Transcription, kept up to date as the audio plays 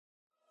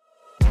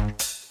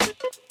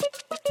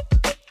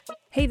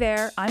Hey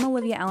there, I'm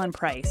Olivia Allen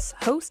Price,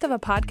 host of a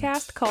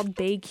podcast called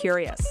Bay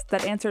Curious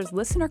that answers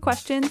listener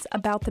questions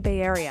about the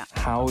Bay Area.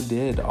 How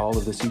did all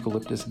of this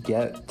eucalyptus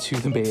get to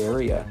the Bay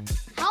Area?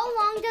 How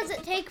long does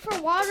it take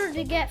for water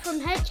to get from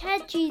Hetch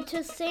Hetchy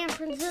to San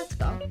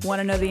Francisco? Want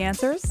to know the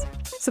answers?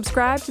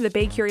 Subscribe to the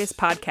Bay Curious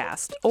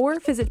podcast or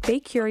visit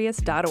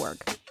baycurious.org.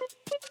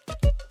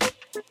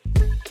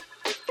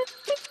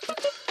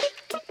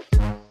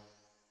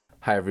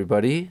 Hi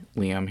everybody,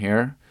 Liam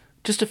here.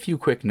 Just a few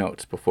quick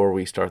notes before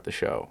we start the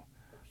show.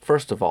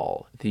 First of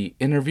all, the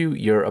interview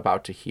you're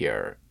about to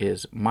hear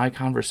is my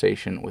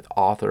conversation with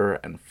author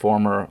and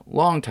former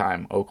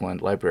longtime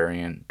Oakland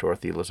librarian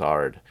Dorothy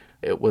Lazard.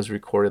 It was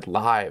recorded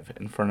live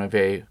in front of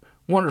a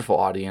wonderful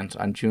audience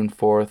on June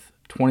 4th,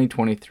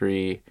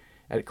 2023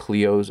 at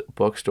Cleo's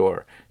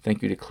bookstore.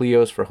 Thank you to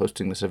Cleo's for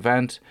hosting this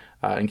event.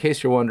 In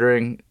case you're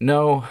wondering,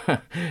 no,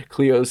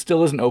 Cleo's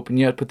still isn't open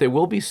yet, but they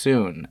will be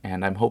soon,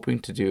 and I'm hoping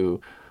to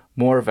do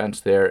more events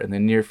there in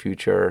the near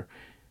future.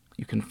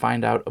 You can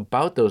find out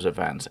about those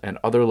events and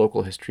other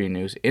local history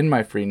news in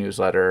my free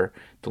newsletter.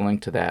 The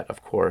link to that,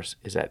 of course,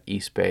 is at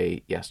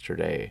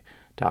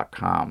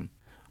eastbayyesterday.com.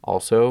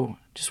 Also,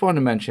 just wanted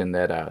to mention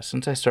that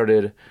since I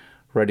started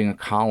writing a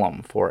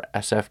column for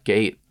SF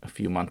Gate a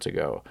few months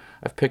ago,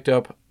 I've picked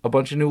up a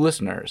bunch of new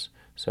listeners.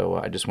 So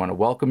I just want to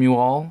welcome you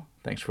all.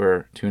 Thanks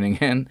for tuning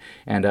in.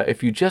 And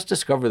if you just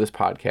discovered this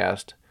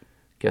podcast,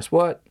 guess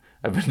what?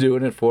 I've been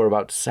doing it for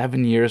about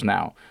 7 years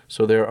now,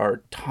 so there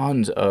are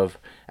tons of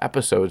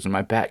episodes in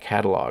my back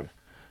catalog.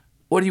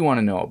 What do you want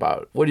to know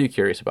about? What are you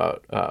curious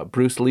about?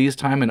 Bruce Lee's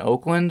time in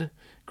Oakland?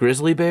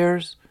 Grizzly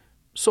bears?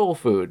 Soul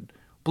food?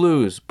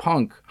 Blues?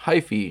 Punk?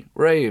 Hyphy?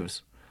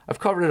 Raves? I've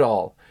covered it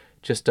all.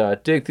 Just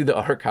dig through the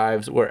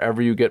archives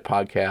wherever you get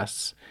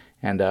podcasts.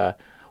 And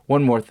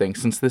one more thing,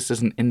 since this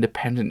is an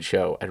independent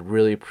show, I'd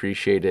really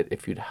appreciate it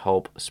if you'd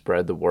help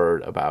spread the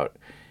word about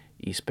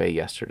East Bay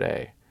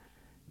Yesterday.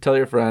 Tell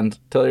your friends,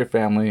 tell your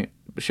family,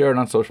 share it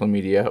on social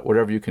media,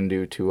 whatever you can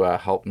do to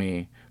help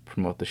me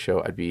promote the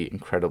show, I'd be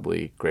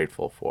incredibly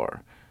grateful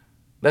for.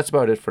 That's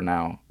about it for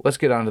now. Let's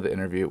get on to the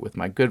interview with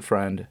my good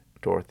friend,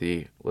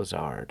 Dorothy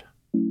Lazard.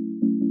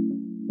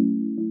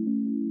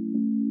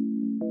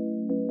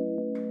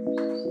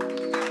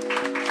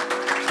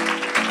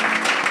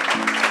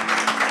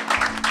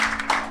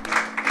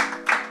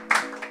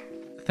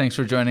 Thanks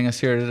for joining us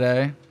here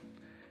today.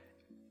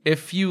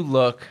 If you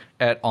look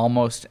at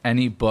almost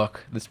any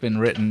book that's been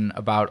written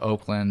about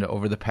Oakland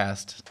over the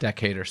past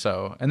decade or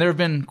so, and there have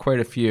been quite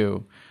a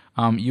few,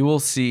 you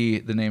will see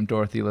the name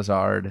Dorothy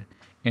Lazard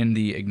in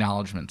the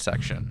acknowledgement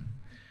section.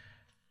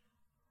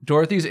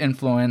 Dorothy's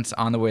influence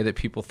on the way that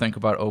people think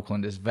about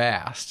Oakland is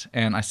vast,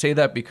 and I say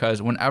that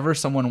because whenever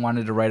someone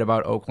wanted to write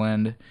about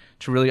Oakland,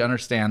 to really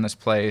understand this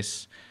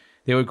place,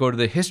 they would go to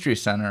the History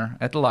Center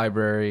at the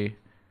library,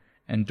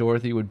 and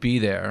Dorothy would be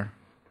there,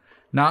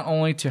 not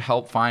only to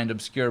help find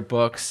obscure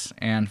books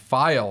and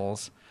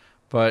files,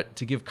 but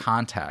to give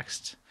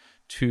context,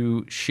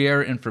 to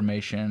share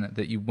information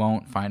that you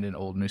won't find in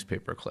old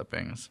newspaper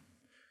clippings.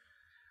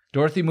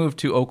 Dorothy moved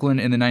to Oakland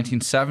in the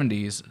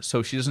 1970s,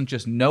 so she doesn't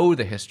just know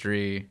the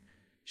history,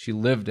 she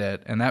lived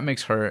it, and that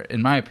makes her,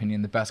 in my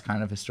opinion, the best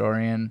kind of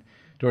historian.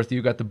 Dorothy,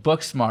 you got the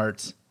book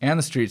smarts and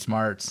the street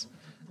smarts,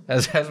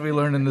 as we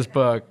learned in this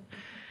book.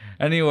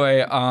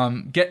 Anyway,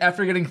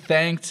 after getting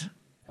thanked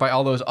by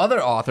all those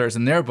other authors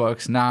in their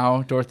books,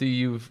 now, Dorothy,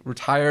 you've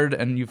retired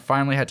and you've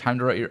finally had time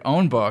to write your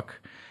own book.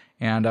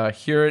 And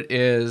here it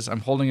is. I'm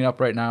holding it up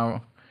right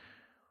now.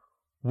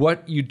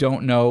 What You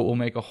Don't Know Will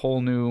Make a Whole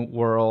New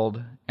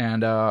World.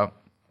 And wow,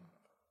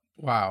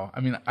 I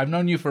mean, I've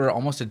known you for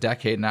almost a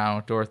decade now,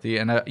 Dorothy.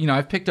 And,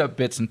 I've picked up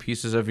bits and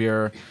pieces of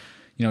your,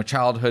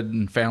 childhood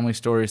and family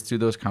stories through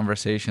those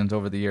conversations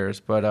over the years.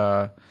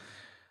 But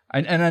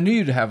and I knew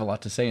you'd have a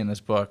lot to say in this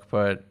book,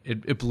 but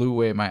it blew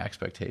away my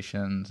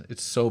expectations.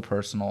 It's so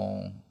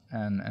personal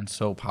and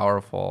so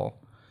powerful.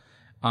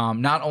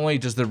 Not only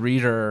does the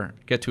reader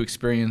get to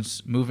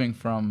experience moving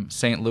from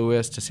St.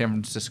 Louis to San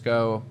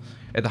Francisco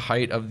at the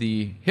height of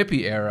the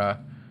hippie era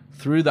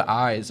through the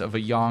eyes of a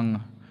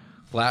young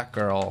black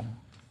girl,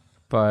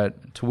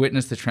 but to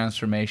witness the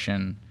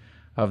transformation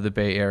of the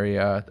Bay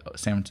Area,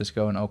 San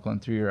Francisco and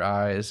Oakland through your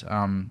eyes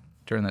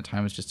during that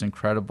time is just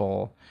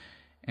incredible.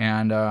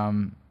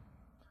 And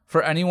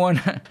for anyone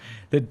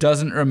that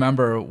doesn't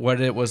remember what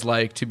it was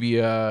like to be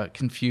a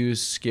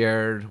confused,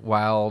 scared,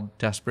 wild,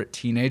 desperate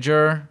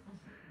teenager,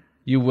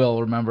 you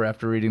will remember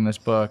after reading this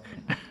book.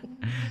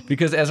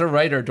 Because as a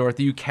writer,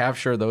 Dorothy, you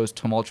capture those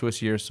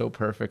tumultuous years so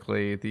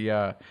perfectly.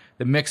 The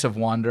mix of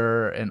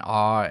wonder and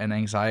awe and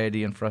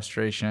anxiety and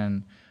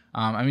frustration.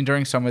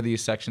 During some of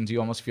these sections,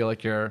 you almost feel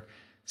like you're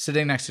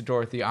sitting next to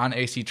Dorothy on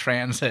AC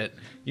Transit,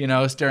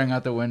 staring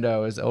out the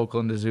window as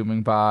Oakland is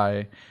zooming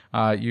by.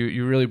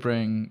 You really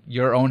bring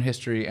your own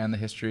history and the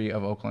history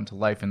of Oakland to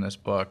life in this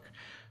book.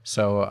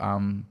 So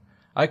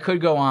I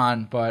could go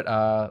on,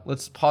 but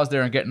let's pause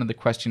there and get into the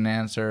question and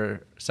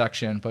answer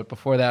section. But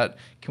before that,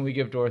 can we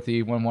give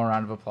Dorothy one more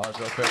round of applause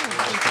real quick?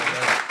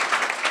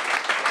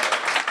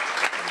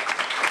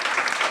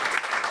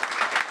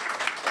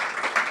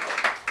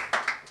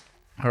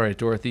 All right,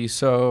 Dorothy.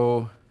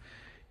 So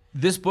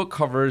this book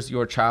covers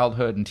your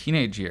childhood and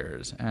teenage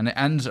years, and it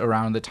ends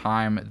around the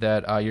time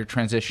that you're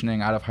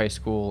transitioning out of high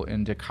school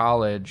into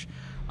college.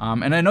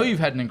 And I know you've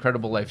had an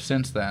incredible life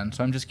since then,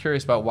 so I'm just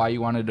curious about why you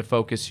wanted to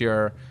focus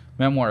your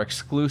memoir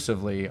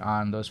exclusively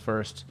on those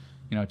first,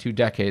 2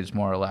 decades,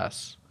 more or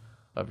less,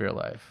 of your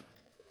life.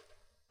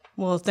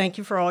 Well, thank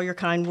you for all your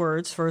kind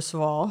words, first of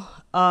all.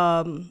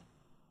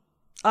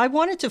 I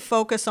wanted to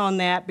focus on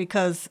that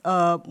because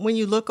when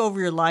you look over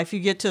your life, you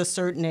get to a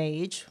certain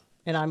age,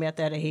 and I'm at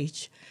that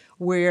age,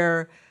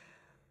 where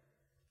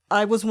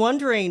I was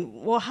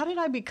wondering, well, how did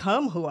I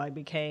become who I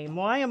became?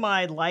 Why am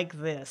I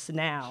like this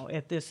now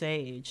at this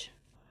age?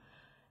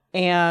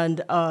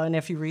 And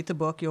if you read the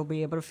book, you'll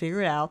be able to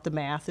figure it out. The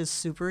math is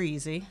super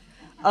easy.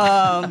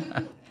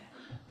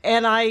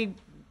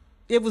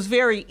 It was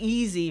very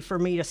easy for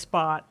me to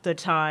spot the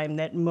time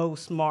that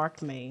most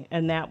marked me,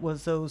 and that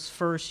was those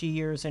first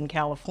years in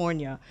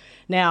California.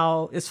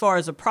 Now, as far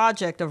as a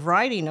project of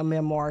writing a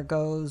memoir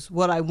goes,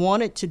 what I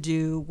wanted to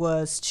do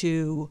was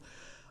to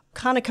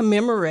kind of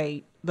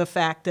commemorate the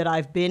fact that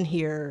I've been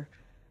here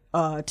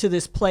to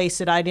this place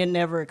that I didn't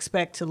ever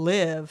expect to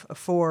live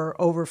for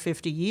over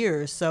 50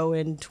 years. So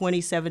in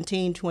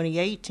 2017,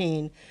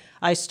 2018,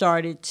 I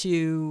started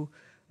to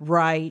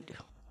write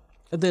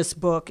this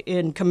book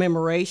in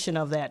commemoration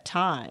of that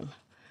time.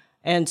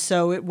 And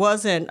so it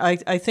wasn't,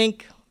 I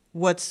think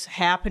what's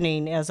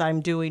happening as I'm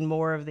doing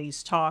more of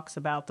these talks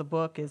about the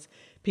book is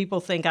people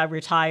think I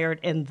retired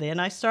and then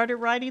I started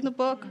writing the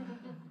book.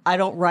 I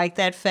don't write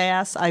that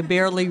fast. I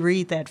barely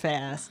read that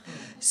fast.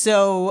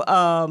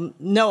 So,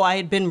 no, I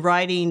had been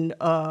writing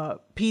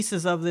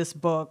pieces of this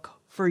book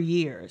for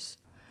years.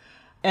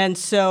 And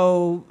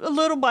so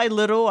little by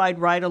little, I'd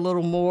write a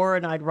little more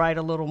and I'd write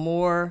a little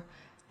more.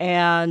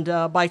 And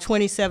by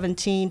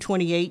 2017,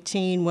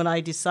 2018, when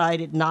I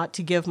decided not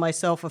to give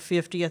myself a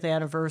 50th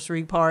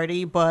anniversary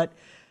party, but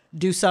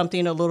do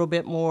something a little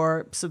bit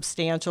more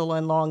substantial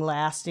and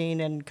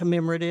long-lasting and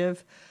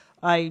commemorative,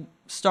 I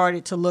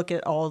started to look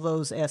at all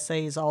those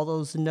essays, all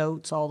those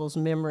notes, all those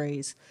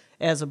memories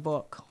as a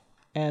book.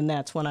 And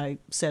that's when I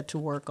set to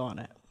work on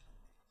it.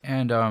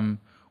 And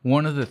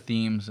one of the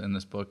themes in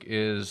this book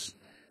is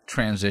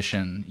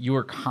transition. You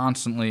were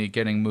constantly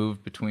getting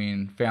moved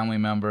between family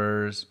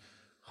members,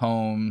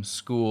 homes,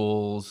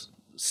 schools,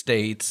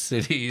 states,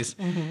 cities.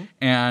 Mm-hmm.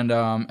 And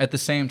at the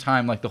same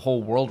time, like the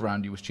whole world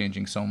around you was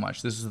changing so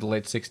much. This is the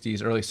late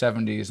 60s, early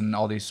 70s, and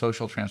all these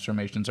social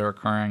transformations are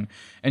occurring.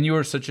 And you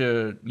were just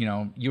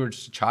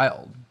a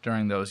child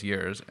during those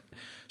years.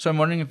 So I'm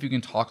wondering if you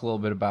can talk a little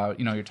bit about,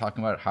 you're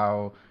talking about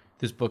how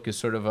this book is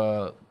sort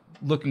of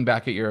looking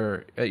back at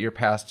your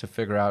past to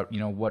figure out,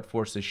 what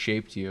forces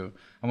shaped you.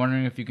 I'm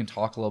wondering if you can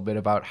talk a little bit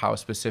about how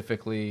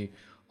specifically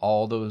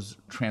all those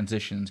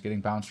transitions getting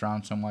bounced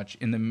around so much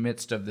in the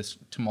midst of this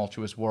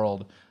tumultuous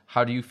world,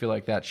 how do you feel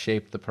like that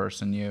shaped the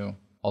person you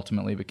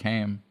ultimately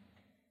became?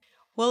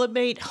 Well, it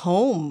made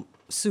home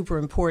super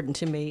important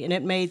to me, and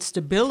it made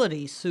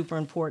stability super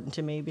important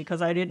to me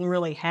because I didn't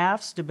really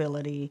have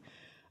stability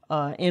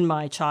in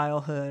my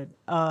childhood.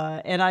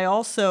 And I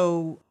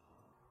also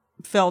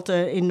felt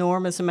an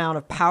enormous amount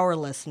of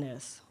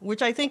powerlessness,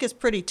 which I think is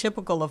pretty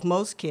typical of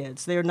most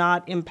kids. They're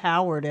not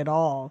empowered at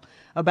all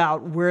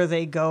about where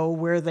they go,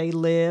 where they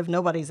live.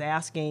 Nobody's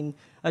asking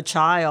a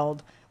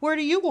child, where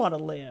do you want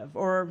to live?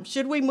 Or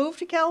should we move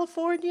to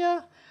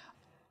California?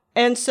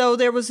 And so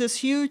there was this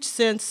huge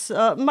sense,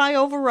 my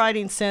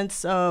overriding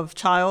sense of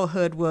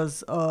childhood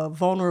was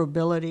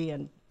vulnerability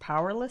and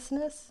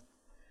powerlessness.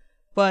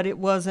 But it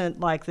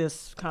wasn't like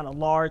this kind of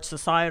large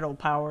societal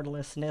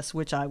powerlessness,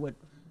 which I would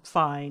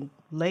find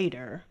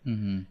later.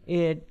 Mm-hmm.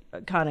 It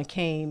kind of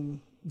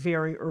came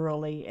very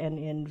early and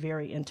in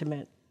very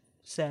intimate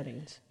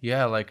settings.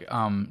 Yeah, like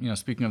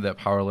speaking of that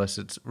powerless,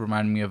 it's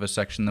reminding me of a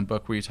section in the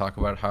book where you talk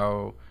about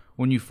how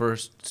when you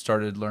first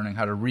started learning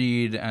how to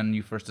read and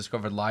you first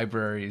discovered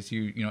libraries,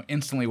 you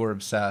instantly were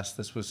obsessed.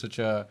 This was such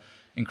a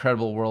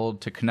incredible world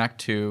to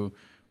connect to,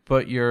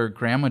 but your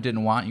grandma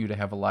didn't want you to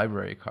have a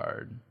library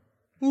card.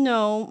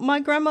 No, my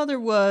grandmother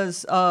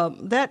was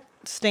that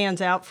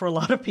stands out for a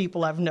lot of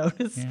people, I've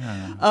noticed.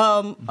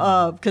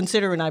 Yeah.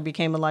 Considering I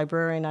became a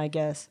librarian, I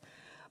guess.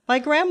 My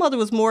grandmother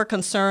was more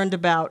concerned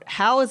about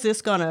how is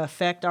this going to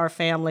affect our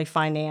family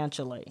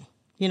financially?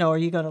 Are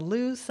you going to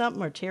lose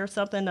something or tear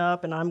something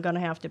up and I'm going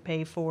to have to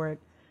pay for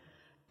it?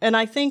 And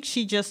I think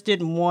she just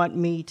didn't want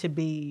me to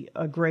be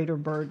a greater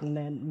burden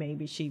than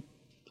maybe she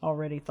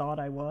already thought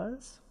I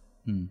was.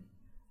 Hmm.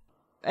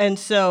 And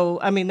so,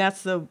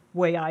 that's the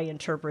way I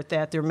interpret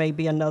that. There may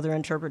be another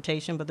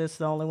interpretation, but this is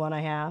the only one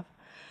I have.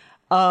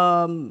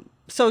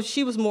 So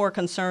she was more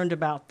concerned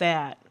about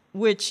that,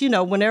 which,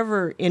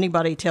 whenever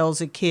anybody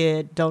tells a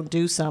kid don't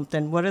do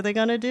something, what are they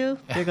going to do?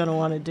 They're going to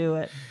want to do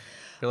it.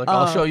 You're like,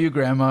 I'll show you,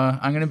 Grandma.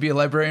 I'm going to be a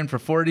librarian for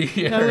 40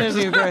 years.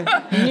 I'm going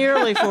to be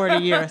nearly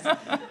 40 years.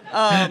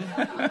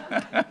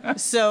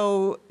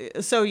 So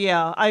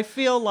yeah, I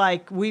feel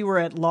like we were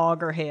at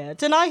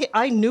loggerheads. And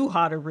I knew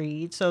how to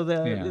read. So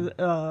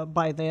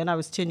by then, I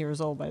was 10 years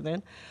old by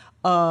then.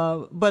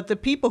 But the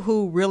people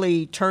who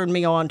really turned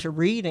me on to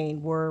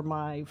reading were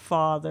my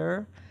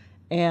father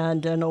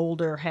and an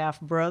older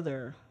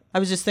half-brother. I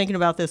was just thinking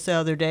about this the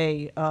other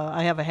day.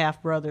 I have a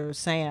half-brother,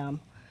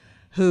 Sam,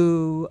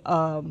 who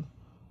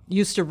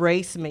used to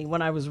race me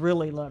when I was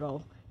really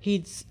little.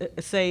 I'd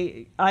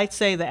say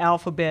the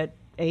alphabet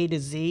A to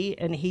Z,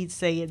 and he'd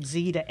say it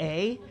Z to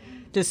A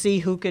to see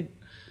who could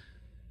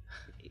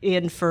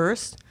in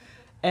first.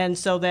 And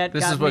so that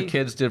This got is what me.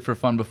 kids did for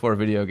fun before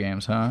video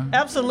games, huh?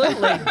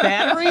 Absolutely.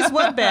 Batteries?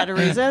 What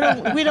batteries?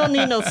 We don't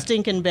need no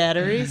stinking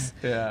batteries.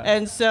 Yeah.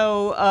 And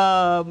so,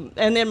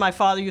 and then my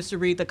father used to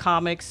read the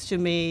comics to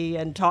me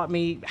and taught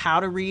me how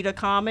to read a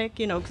comic,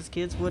 because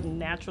kids wouldn't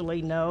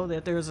naturally know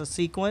that there's a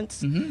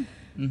sequence.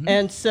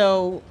 And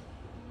so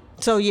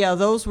yeah,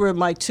 those were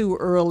my two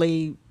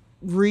early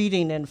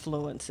reading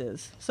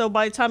influences. So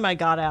by the time I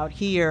got out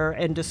here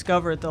and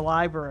discovered the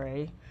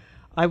library,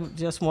 I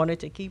just wanted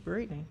to keep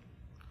reading.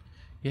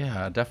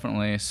 Yeah,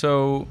 definitely.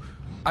 So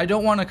I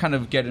don't want to kind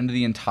of get into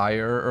the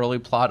entire early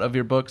plot of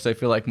your books. I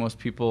feel like most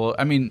people,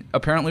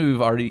 apparently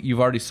you've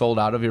already sold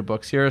out of your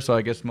books here, so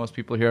I guess most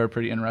people here are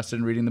pretty interested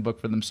in reading the book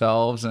for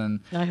themselves.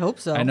 And I hope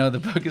so. I know the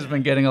book has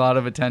been getting a lot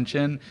of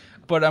attention,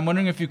 but I'm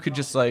wondering if you could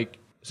just sorry,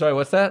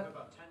 what's that?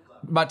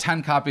 About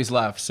 10 copies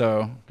left,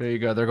 so there you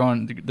go. They're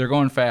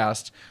going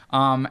fast.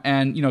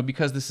 And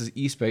because this is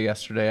East Bay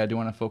yesterday, I do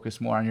want to focus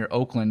more on your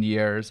Oakland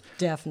years.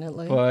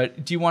 Definitely.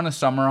 But do you want to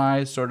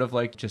summarize sort of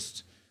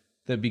just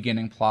the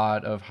beginning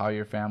plot of how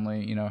your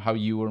family, how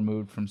you were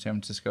moved from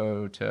from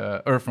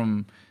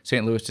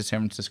St. Louis to San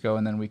Francisco,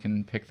 and then we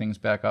can pick things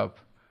back up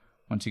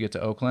once you get to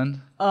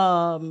Oakland?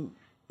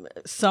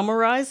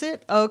 Summarize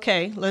it?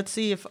 Okay, let's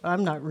see if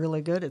I'm not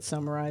really good at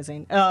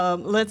summarizing.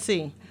 Let's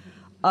see.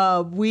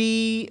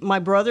 My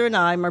brother and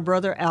I, my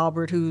brother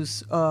Albert,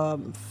 who's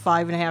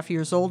 5.5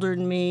 years older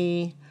than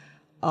me,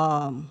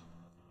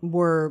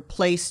 were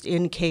placed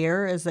in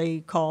care, as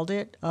they called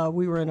it.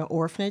 We were in an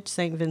orphanage,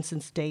 St.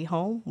 Vincent's Day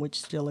Home, which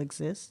still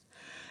exists,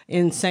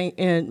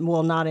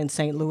 not in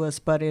St. Louis,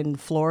 but in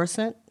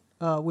Florissant,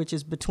 which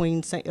is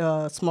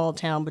small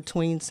town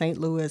between St.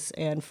 Louis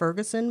and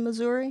Ferguson,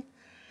 Missouri.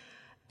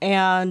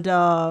 And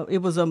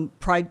it was a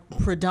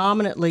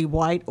predominantly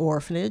white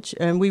orphanage,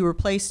 and we were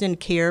placed in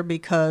care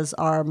because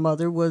our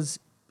mother was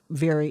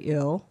very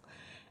ill,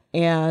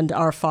 and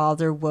our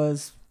father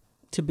was,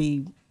 to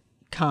be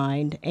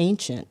kind,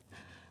 ancient.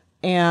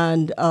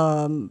 And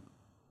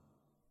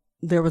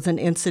there was an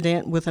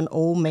incident with an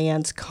old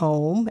man's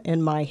comb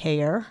in my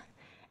hair,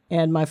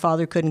 and my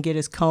father couldn't get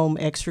his comb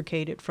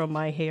extricated from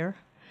my hair.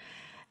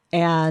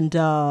 And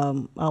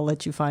I'll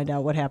let you find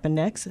out what happened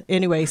next.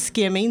 Anyway,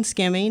 skimming.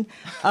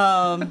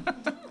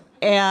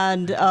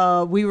 And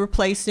we were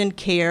placed in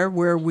care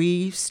where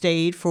we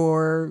stayed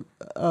for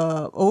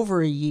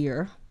over a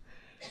year.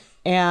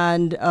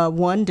 And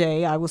one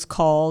day I was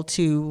called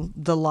to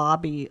the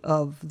lobby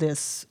of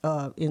this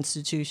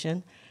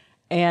institution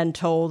and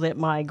told that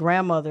my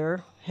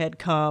grandmother had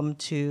come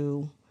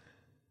to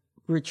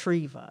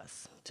retrieve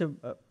us, to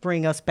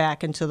bring us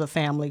back into the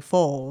family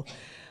fold.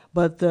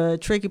 But the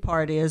tricky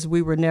part is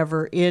we were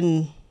never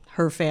in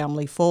her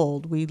family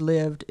fold. We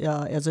lived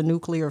as a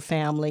nuclear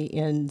family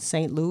in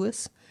St.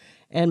 Louis,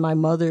 and my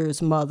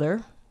mother's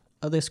mother,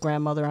 this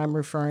grandmother I'm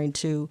referring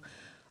to,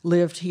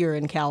 lived here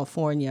in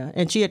California.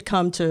 And she had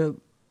come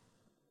to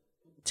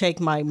take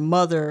my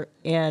mother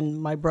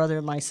and my brother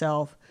and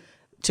myself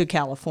to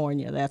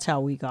California. That's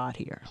how we got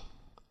here.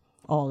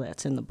 All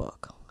that's in the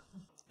book.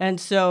 And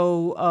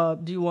so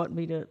do you want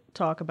me to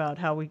talk about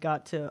how we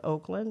got to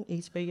Oakland,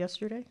 East Bay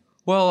yesterday?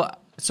 Well,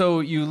 so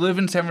you live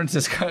in San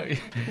Francisco.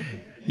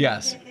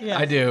 Yes,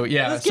 I do.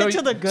 Yeah. Let's get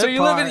to the good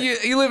part. part.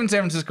 You live in San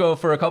Francisco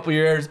for a couple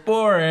years.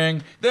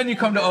 Boring. Then you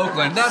come to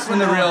Oakland. That's when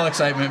the real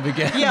excitement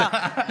begins.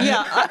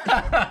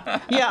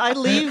 I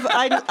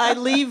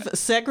leave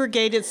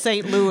segregated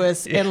St.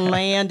 Louis and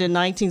land in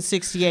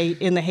 1968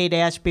 in the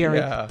Haight-Ashbury.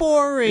 Yeah.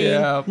 Boring.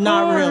 Yeah,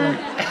 Not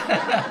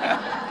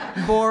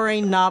really.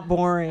 Boring, not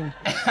boring.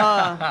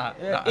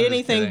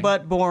 Anything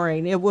but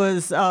boring. It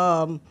was.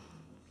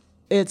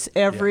 It's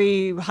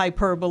every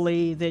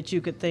hyperbole that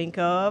you could think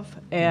of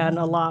and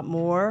a lot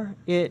more.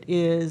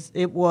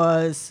 It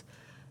was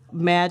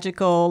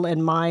magical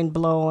and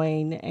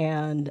mind-blowing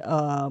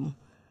and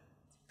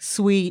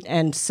sweet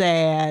and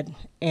sad,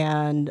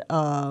 and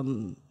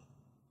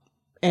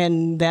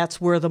that's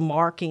where the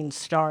marking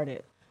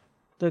started.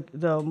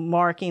 The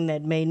marking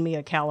that made me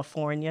a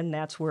Californian,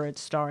 that's where it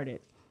started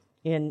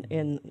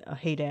in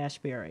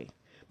Haight-Ashbury,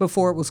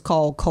 before it was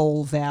called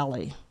Coal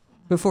Valley,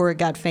 before it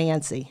got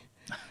fancy.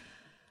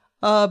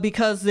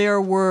 Because there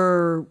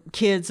were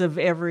kids of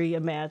every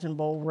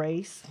imaginable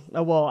race.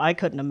 Well, I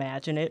couldn't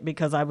imagine it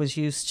because I was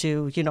used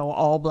to,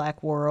 all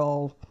black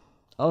world,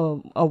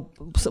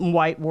 some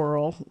white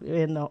world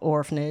in the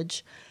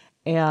orphanage.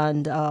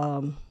 And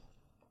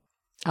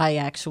I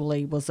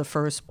actually was the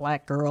first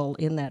black girl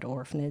in that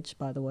orphanage,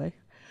 by the way.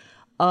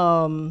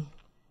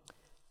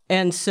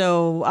 And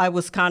so I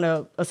was kind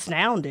of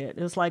astounded.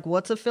 It was like,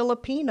 what's a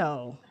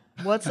Filipino?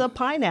 What's a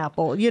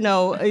pineapple?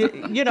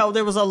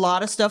 There was a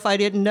lot of stuff I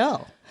didn't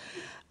know.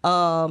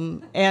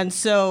 And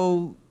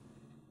so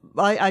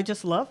I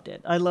just loved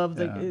it. I love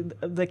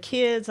the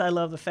kids. I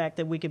love the fact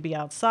that we could be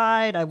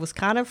outside. I was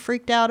kind of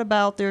freaked out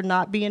about there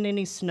not being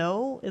any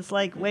snow. It's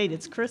like, wait,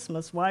 it's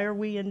Christmas. Why are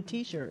we in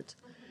T-shirts?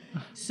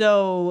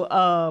 So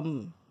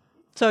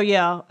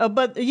yeah.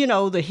 But, the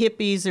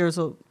hippies, there's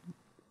a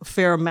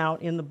fair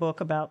amount in the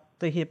book about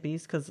the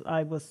hippies because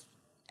I was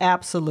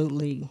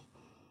absolutely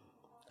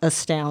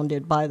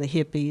astounded by the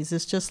hippies.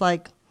 It's just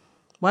like,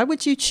 why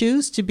would you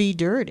choose to be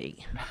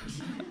dirty?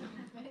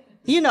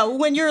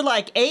 When you're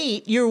like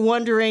 8, you're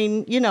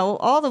wondering,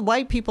 all the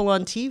white people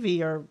on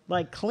TV are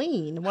like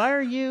clean. Why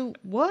are you,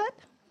 what?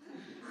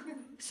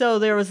 So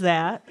there was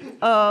that.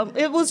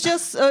 It was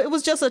just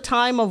a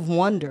time of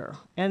wonder.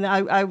 And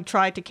I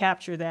tried to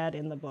capture that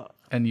in the book.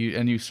 And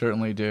you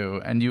certainly do.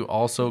 And you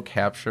also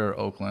capture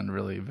Oakland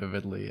really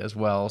vividly as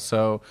well.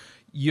 So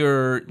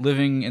you're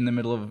living in the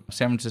middle of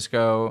San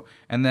Francisco,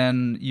 and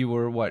then you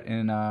were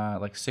in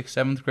like 6th,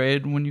 7th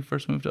grade when you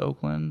first moved to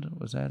Oakland?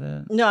 Was that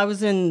it? No, I was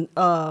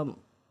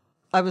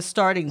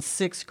starting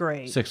 6th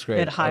grade. 6th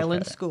grade at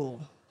Highland School.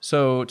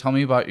 So tell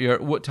me about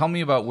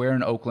where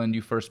in Oakland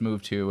you first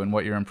moved to and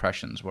what your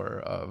impressions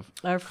were of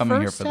coming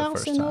here for the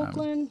first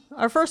time.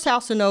 Our first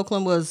house in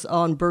Oakland was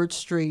on Birch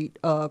Street,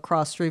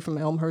 across street from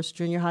Elmhurst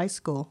Junior High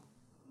School,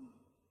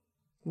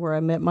 where I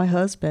met my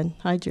husband.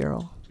 Hi,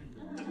 Gerald.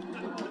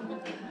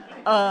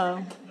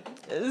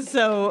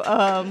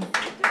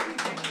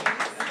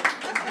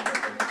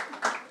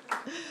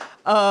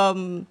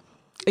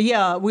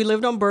 Yeah, we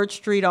lived on Birch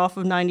Street off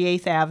of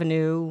 98th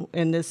Avenue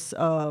in this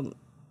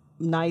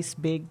nice,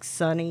 big,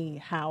 sunny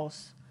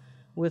house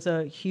with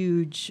a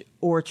huge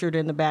orchard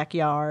in the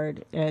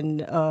backyard.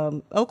 And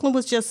Oakland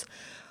was just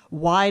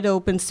wide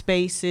open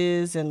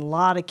spaces and a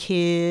lot of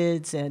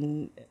kids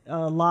and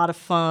a lot of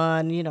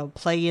fun,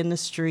 play in the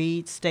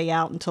streets, stay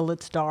out until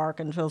it's dark,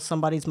 until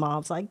somebody's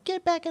mom's like,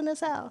 get back in this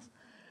house.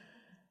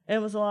 And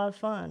it was a lot of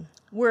fun.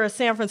 Whereas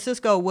San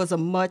Francisco was a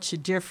much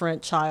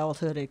different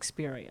childhood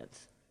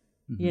experience.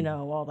 Mm-hmm.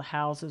 All the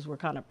houses were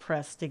kind of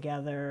pressed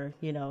together.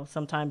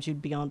 Sometimes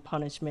you'd be on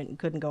punishment and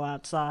couldn't go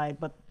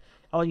outside, but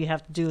all you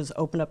have to do is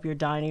open up your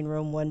dining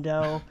room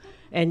window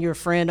and your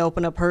friend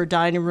open up her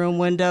dining room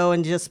window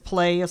and just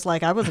play. It's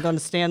like I wasn't going to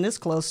stand this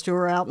close to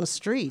her out in the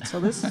street. So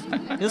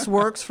this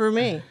works for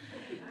me.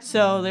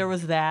 So there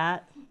was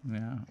that.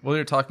 Yeah. Well,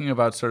 you're talking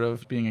about sort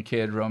of being a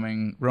kid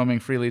roaming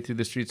freely through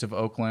the streets of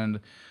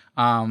Oakland,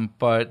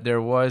 but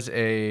there was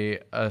a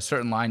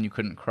certain line you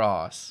couldn't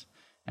cross.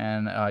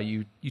 And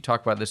you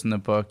talk about this in the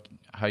book,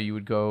 how you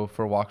would go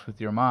for walks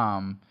with your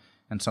mom,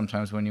 and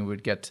sometimes when you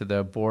would get to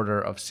the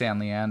border of San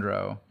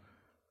Leandro,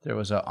 there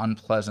was an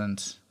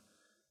unpleasant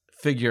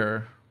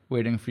figure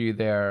waiting for you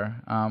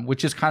there,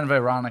 which is kind of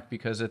ironic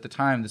because at the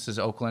time,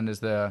 Oakland is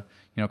the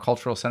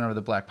cultural center of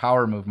the Black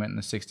Power movement in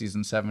the 60s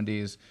and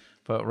 70s.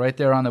 But right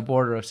there on the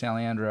border of San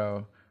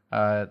Leandro,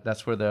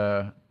 that's where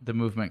the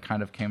movement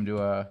kind of came to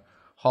a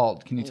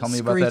halt. Can you tell me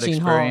about that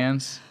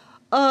experience?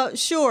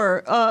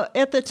 Sure.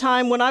 At the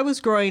time when I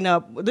was growing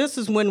up, this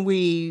is when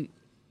we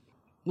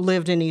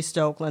lived in East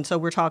Oakland, so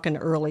we're talking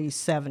early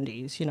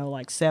 70s,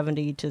 like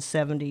 70 to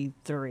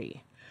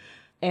 73.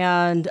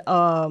 And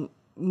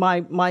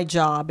my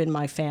job in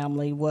my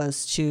family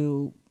was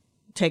to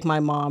take my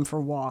mom for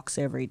walks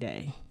every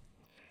day.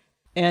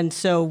 And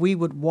so we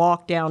would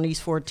walk down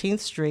East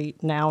 14th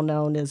Street, now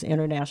known as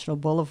International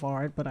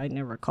Boulevard, but I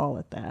never call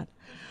it that.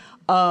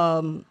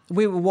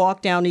 We would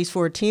walk down East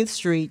 14th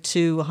Street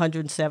to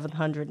 107th,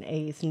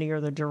 108th near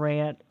the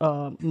Durant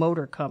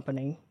Motor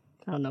Company.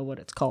 I don't know what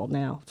it's called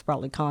now. It's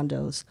probably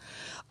condos.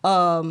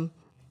 And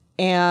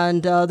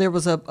there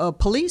was a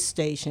police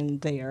station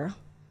there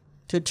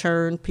to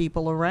turn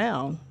people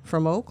around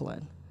from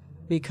Oakland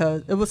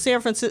because it was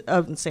San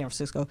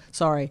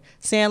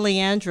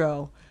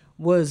Leandro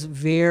was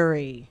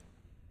very,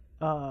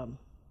 I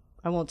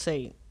will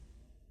say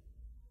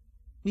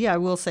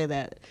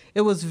that.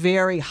 It was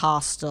very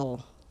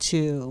hostile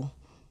to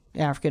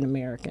African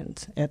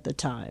Americans at the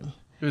time.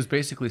 It was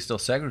basically still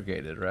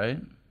segregated, right?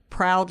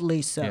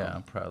 Proudly so.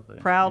 Yeah, proudly.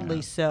 Proudly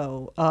yeah.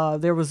 so.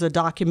 There was a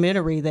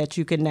documentary that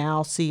you can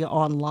now see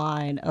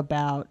online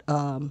about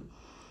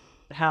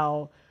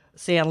how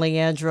San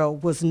Leandro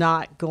was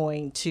not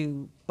going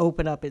to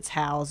open up its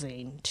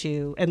housing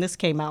to, and this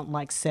came out in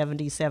like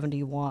 70,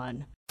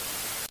 71.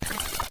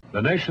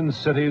 The nation's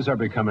cities are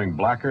becoming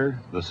blacker,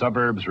 the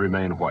suburbs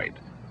remain white.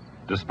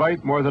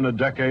 Despite more than a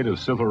decade of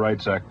civil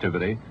rights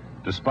activity,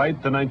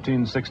 despite the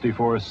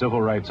 1964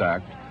 Civil Rights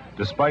Act,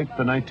 despite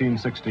the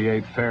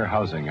 1968 Fair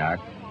Housing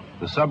Act,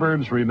 the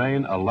suburbs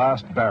remain a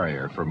last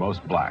barrier for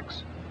most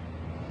blacks.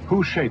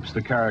 Who shapes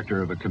the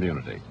character of a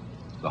community?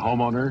 The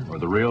homeowner or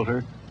the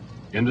realtor?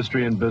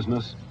 Industry and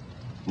business?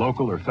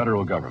 Local or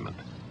federal government?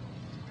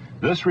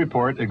 This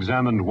report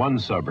examined one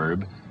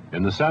suburb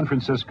in the San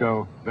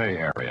Francisco Bay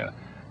Area,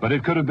 but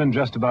it could have been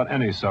just about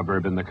any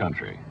suburb in the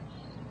country.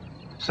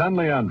 San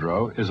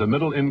Leandro is a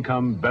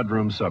middle-income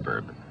bedroom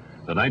suburb.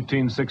 The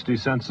 1960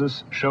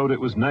 census showed it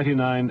was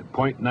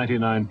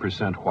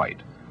 99.99% white.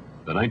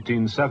 The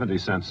 1970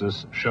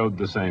 census showed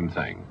the same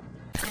thing.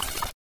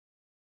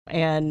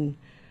 And,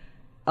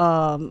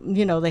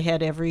 they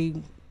had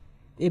every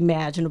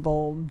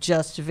imaginable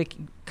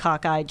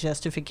cockeyed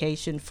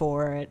justification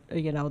for it.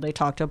 They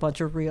talked to a bunch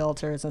of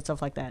realtors and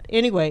stuff like that.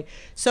 Anyway,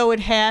 so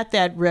it had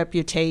that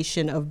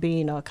reputation of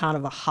being a kind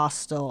of a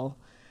hostile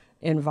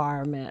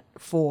environment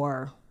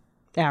for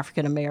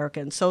African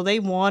Americans. So they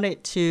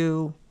wanted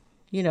to,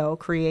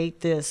 create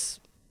this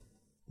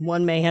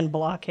one-man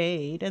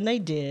blockade, and they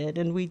did.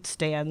 And we'd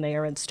stand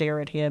there and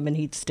stare at him, and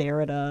he'd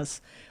stare at us,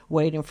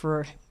 waiting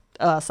for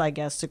us, I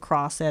guess, to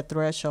cross that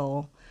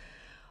threshold.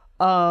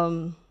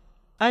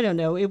 I don't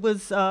know. It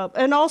was,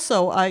 and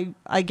also,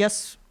 I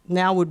guess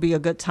now would be a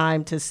good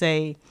time to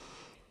say,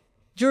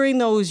 during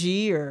those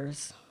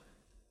years,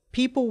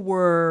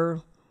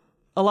 a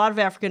lot of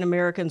African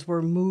Americans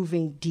were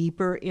moving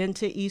deeper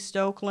into East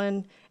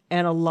Oakland,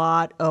 and a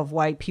lot of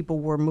white people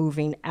were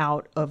moving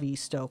out of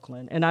East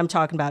Oakland. And I'm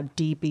talking about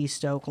deep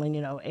East Oakland,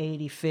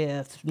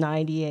 85th,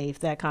 98th,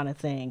 that kind of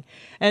thing.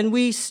 And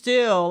we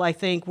still, I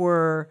think,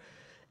 were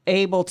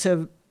able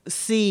to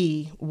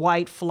see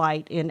white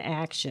flight in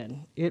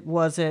action. It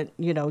wasn't,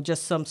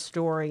 just some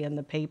story in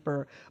the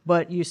paper,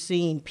 but you're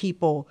seeing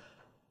people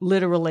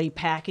literally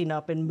packing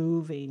up and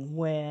moving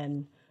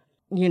when,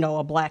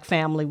 a black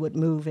family would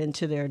move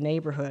into their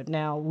neighborhood.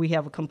 Now, we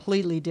have a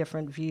completely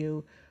different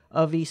view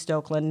of East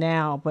Oakland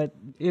now, but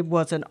it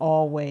wasn't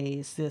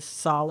always this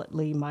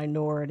solidly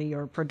minority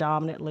or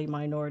predominantly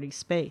minority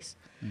space.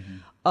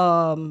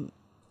 Mm-hmm.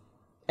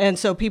 And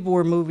so people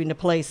were moving to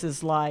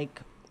places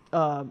like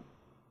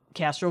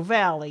Castro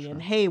Valley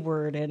and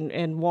Hayward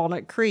and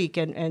Walnut Creek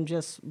and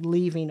just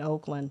leaving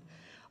Oakland.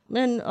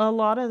 And a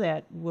lot of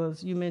that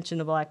was, you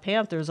mentioned the Black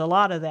Panthers, a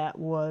lot of that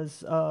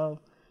was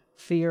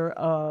fear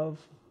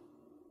of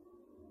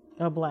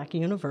a black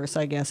universe,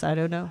 I guess. I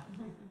don't know.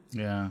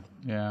 Yeah.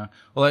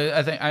 Well,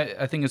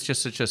 I think it's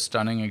just such a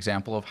stunning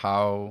example of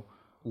how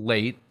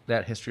late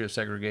that history of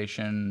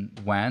segregation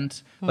went.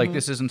 Mm-hmm. Like,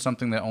 this isn't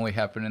something that only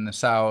happened in the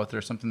South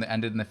or something that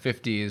ended in the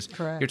 50s.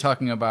 Correct. You're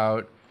talking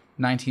about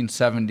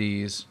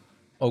 1970s,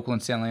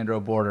 Oakland-San Leandro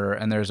border,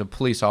 and there's a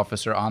police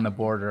officer on the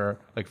border,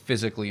 like,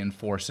 physically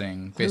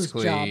enforcing,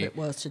 basically. Whose job it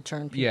was to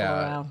turn people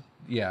around.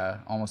 Yeah,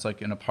 almost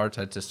like an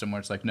apartheid system where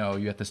it's like, no,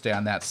 you have to stay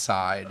on that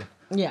side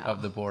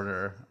of the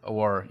border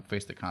or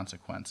face the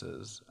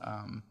consequences.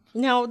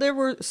 Now, there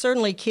were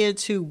certainly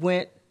kids who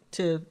went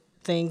to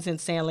things in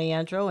San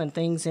Leandro and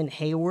things in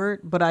Hayward,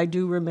 but I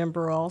do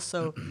remember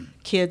also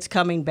kids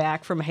coming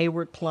back from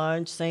Hayward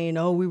Plunge saying,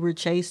 oh, we were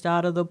chased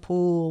out of the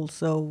pool,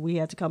 so we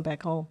had to come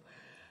back home,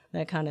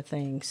 that kind of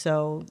thing.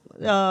 So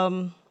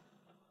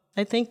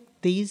I think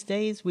these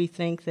days we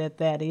think that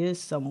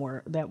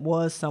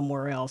was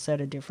somewhere else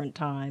at a different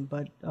time,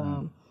 but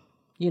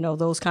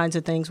those kinds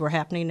of things were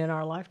happening in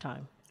our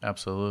lifetime.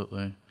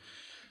 Absolutely.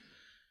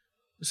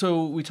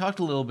 So we talked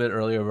a little bit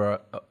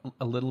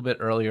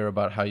earlier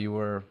about how you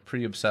were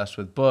pretty obsessed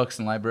with books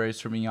and libraries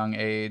from a young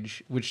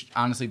age, which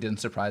honestly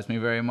didn't surprise me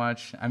very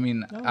much. I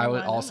mean, I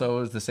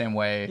was the same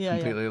way,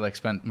 completely like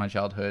spent my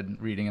childhood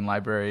reading in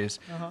libraries.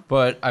 Uh-huh.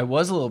 But I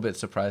was a little bit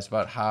surprised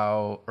about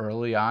how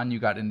early on you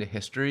got into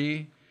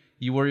history.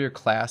 You were your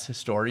class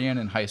historian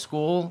in high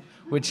school,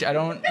 which I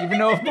don't even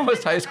know if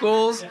most high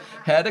schools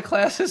had a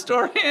class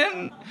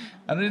historian.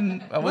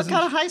 What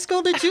kind of high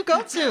school did you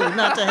go to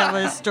not to have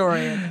a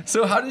historian?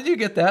 So how did you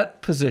get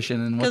that position,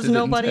 and what did it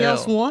entail? Because nobody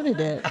else wanted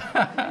it.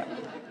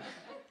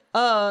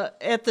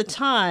 At the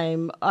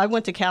time, I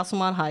went to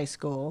Castlemont High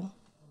School.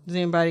 Is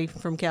anybody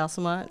from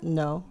Castlemont?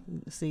 No.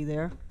 See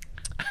there?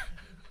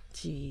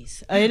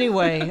 Jeez.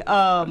 Anyway,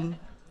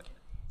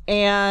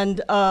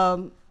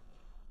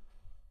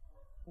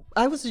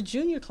 I was a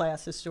junior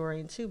class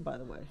historian too, by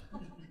the way.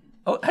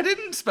 Oh, I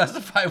didn't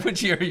specify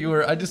which year you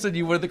were. I just said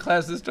you were the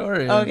class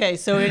historian. Okay,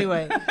 so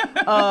anyway,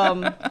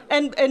 and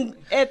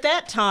at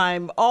that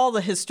time, all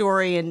the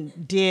historian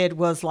did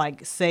was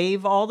like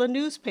save all the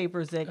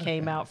newspapers that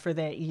came out for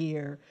that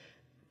year,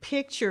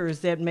 pictures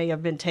that may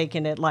have been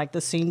taken at like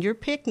the senior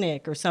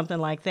picnic or something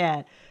like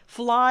that,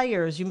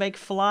 flyers. You make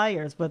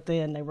flyers, but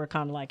then they were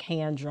kind of like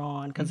hand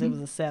drawn because it was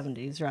the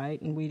 70s,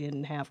 right? And we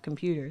didn't have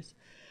computers,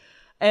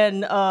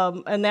 and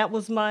that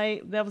was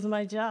my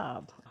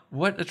job.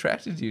 What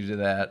attracted you to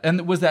that?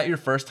 And was that your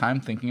first time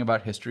thinking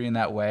about history in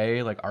that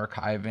way, like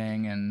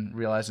archiving and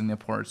realizing the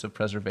importance of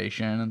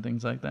preservation and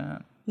things like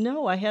that?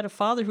 No, I had a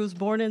father who was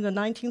born in the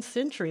 19th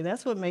century.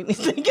 That's what made me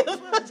think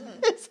of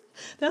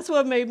That's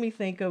what made me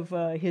think of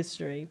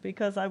history,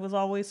 because I was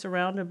always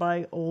surrounded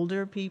by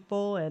older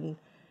people and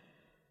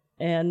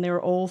their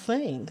old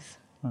things.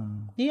 Oh.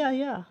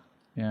 Yeah.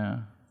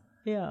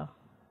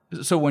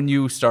 So when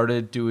you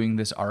started doing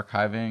this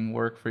archiving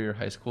work for your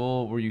high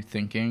school, were you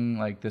thinking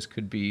like this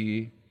could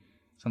be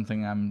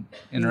something I'm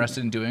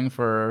interested in doing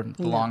for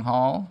the long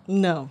haul?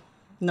 No,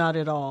 not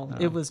at all. No.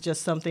 It was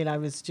just something I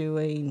was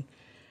doing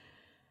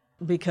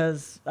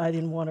because I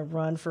didn't want to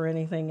run for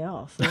anything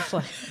else. It's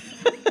like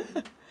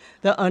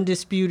the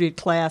undisputed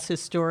class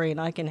historian.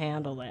 I can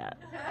handle that.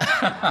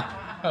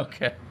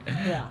 Okay.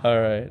 Yeah. All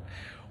right.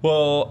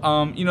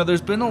 Well,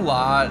 there's been a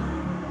lot.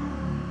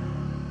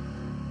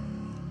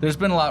 There's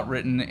been a lot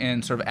written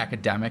in sort of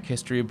academic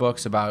history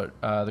books about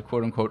the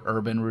quote-unquote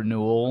urban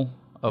renewal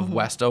of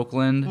West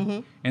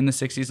Oakland in the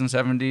 60s and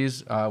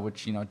 70s,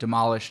 which,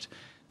 demolished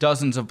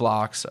dozens of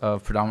blocks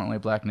of predominantly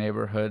black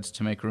neighborhoods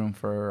to make room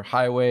for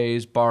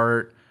highways,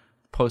 BART,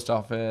 post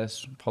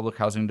office, public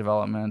housing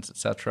developments,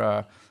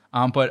 etc.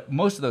 But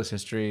most of those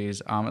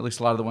histories, at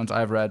least a lot of the ones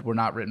I've read, were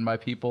not written by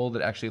people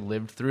that actually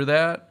lived through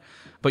that.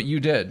 But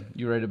you did.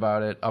 You write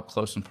about it up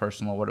close and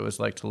personal, what it was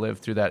like to live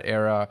through that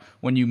era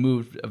when you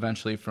moved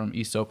eventually from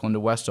East Oakland to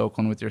West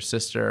Oakland with your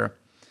sister.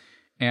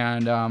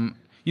 And,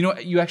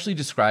 you actually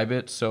describe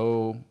it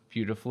so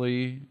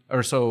beautifully,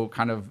 or so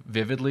kind of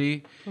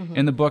vividly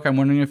in the book. I'm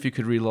wondering if you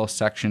could read a little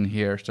section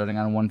here, starting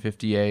on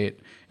 158,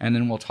 and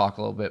then we'll talk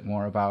a little bit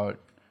more about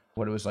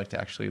what it was like to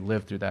actually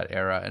live through that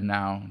era and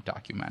now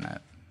document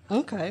it.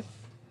 Okay.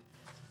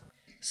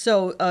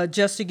 So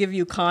just to give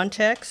you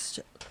context,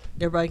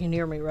 everybody can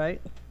hear me,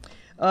 right?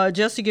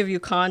 Just to give you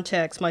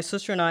context, my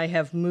sister and I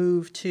have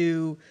moved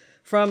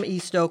from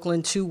East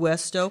Oakland to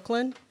West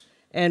Oakland,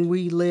 and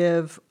we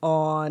live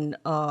in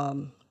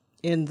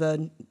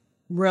the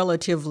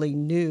relatively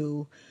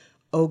new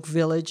Oak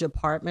Village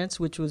Apartments,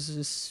 which was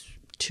this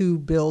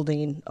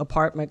 2-building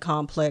apartment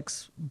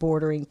complex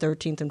bordering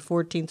 13th and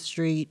 14th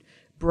Street,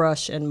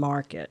 Brush, and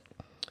Market.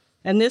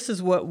 And this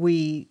is what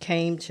we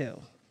came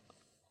to.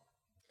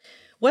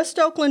 West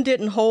Oakland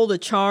didn't hold a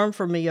charm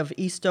for me of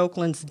East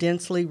Oakland's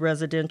densely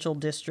residential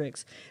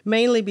districts,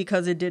 mainly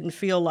because it didn't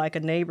feel like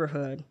a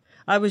neighborhood.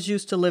 I was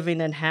used to living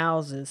in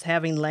houses,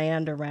 having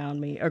land around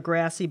me, a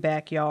grassy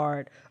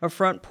backyard, a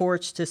front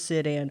porch to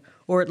sit in,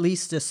 or at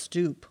least a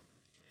stoop.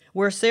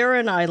 Where Sarah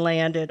and I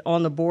landed,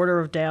 on the border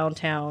of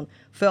downtown,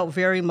 felt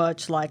very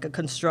much like a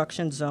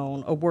construction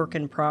zone, a work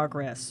in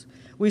progress.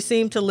 We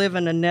seemed to live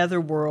in a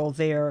netherworld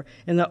there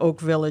in the Oak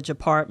Village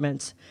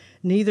Apartments,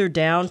 neither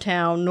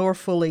downtown nor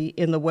fully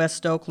in the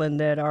West Oakland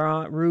that our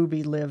Aunt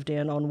Ruby lived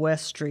in on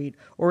West Street,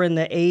 or in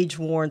the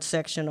age-worn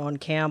section on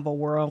Campbell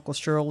where Uncle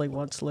Shirley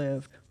once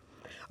lived.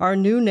 Our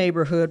new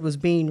neighborhood was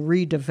being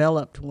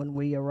redeveloped when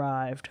we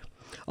arrived.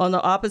 On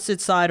the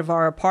opposite side of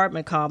our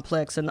apartment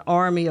complex, an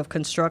army of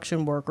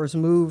construction workers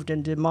moved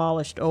and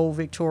demolished old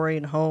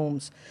Victorian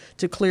homes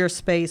to clear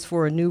space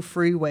for a new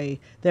freeway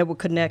that would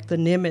connect the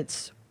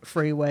Nimitz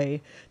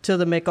Freeway to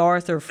the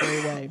MacArthur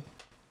Freeway.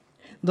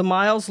 The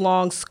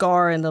miles-long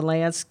scar in the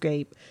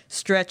landscape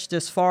stretched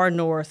as far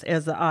north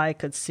as the eye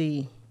could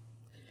see.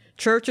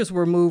 Churches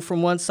were moved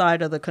from one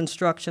side of the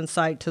construction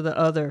site to the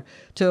other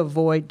to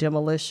avoid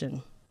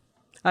demolition.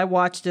 I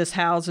watched as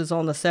houses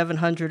on the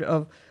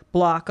 700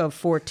 block of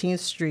 14th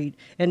Street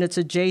and its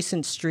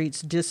adjacent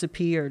streets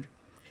disappeared,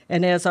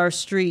 and as our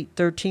street,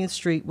 13th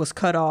Street, was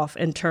cut off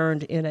and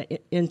turned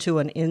into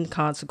an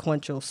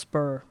inconsequential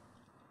spur.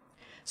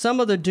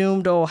 Some of the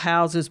doomed old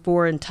houses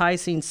bore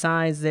enticing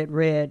signs that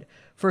read,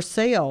 "For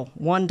sale,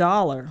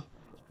 $1,"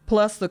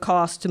 plus the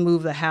cost to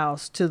move the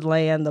house to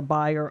land the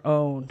buyer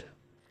owned.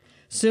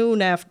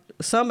 Soon after,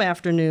 some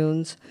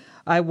afternoons,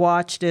 I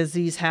watched as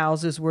these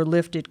houses were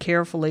lifted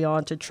carefully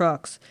onto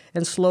trucks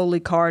and slowly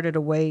carted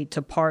away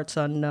to parts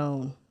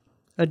unknown,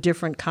 a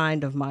different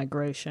kind of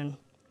migration.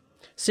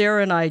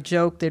 Sarah and I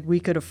joked that we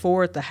could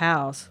afford the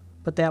house,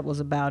 but that was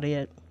about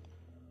it.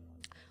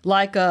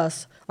 Like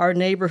us, our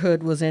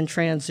neighborhood was in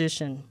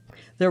transition.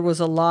 There was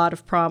a lot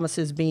of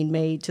promises being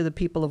made to the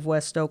people of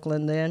West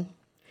Oakland then.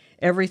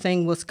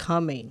 Everything was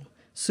coming.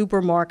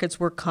 Supermarkets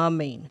were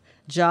coming.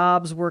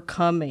 Jobs were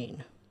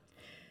coming.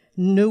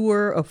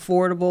 Newer,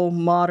 affordable,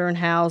 modern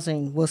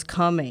housing was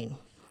coming.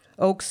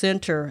 Oak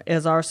Center,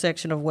 as our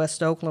section of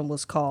West Oakland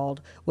was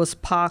called, was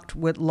pocked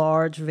with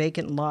large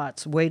vacant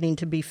lots waiting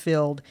to be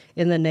filled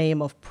in the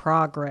name of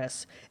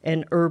progress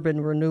and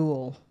urban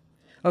renewal.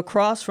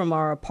 Across from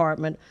our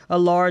apartment, a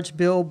large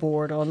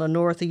billboard on the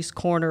northeast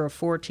corner of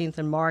 14th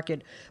and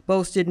Market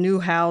boasted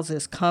new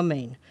houses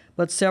coming,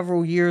 but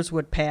several years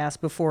would pass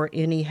before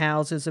any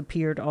houses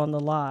appeared on the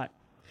lot.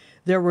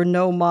 There were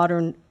no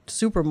modern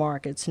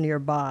supermarkets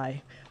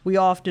nearby. We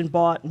often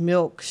bought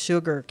milk,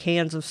 sugar,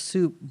 cans of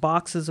soup,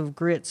 boxes of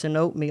grits, and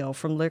oatmeal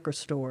from liquor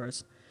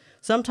stores.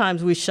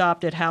 Sometimes we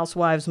shopped at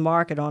Housewives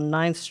Market on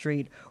 9th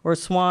Street or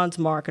Swan's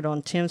Market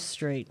on 10th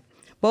Street.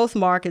 Both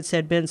markets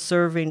had been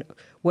serving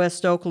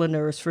West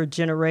Oaklanders for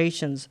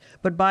generations,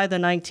 but by the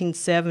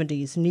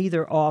 1970s,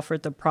 neither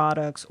offered the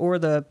products or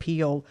the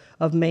appeal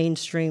of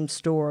mainstream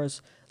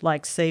stores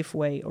like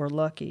Safeway or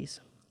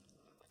Lucky's.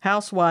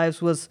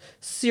 Housewives was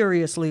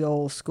seriously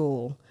old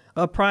school,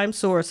 a prime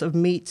source of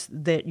meats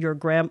that your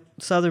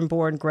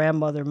Southern-born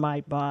grandmother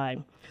might buy,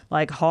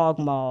 like hog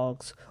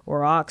maws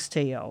or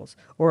oxtails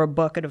or a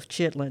bucket of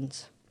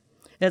chitlins.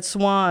 At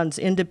Swan's,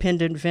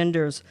 independent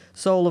vendors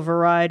sold a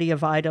variety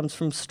of items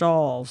from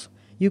stalls.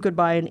 You could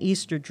buy an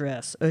Easter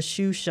dress, a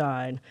shoe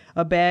shine,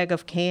 a bag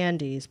of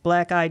candies,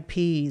 black-eyed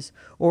peas,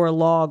 or a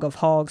log of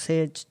hog's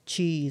head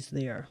cheese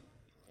there.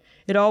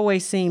 It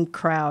always seemed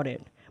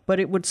crowded, but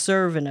it would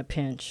serve in a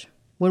pinch.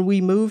 When we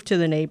moved to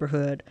the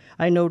neighborhood,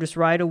 I noticed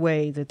right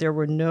away that there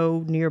were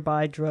no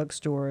nearby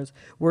drugstores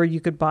where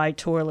you could buy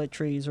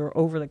toiletries or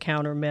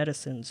over-the-counter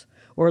medicines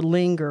or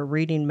linger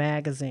reading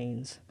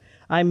magazines.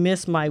 I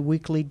missed my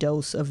weekly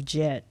dose of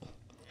Jet.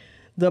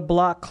 The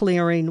block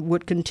clearing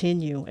would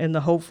continue, and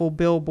the hopeful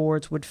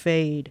billboards would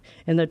fade,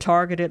 and the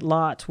targeted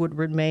lots would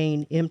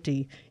remain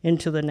empty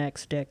into the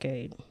next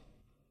decade.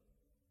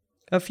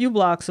 A few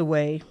blocks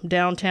away,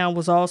 downtown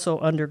was also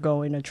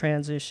undergoing a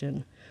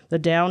transition. The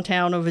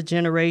downtown of a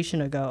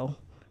generation ago,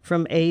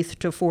 from 8th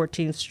to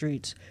 14th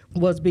Streets,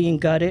 was being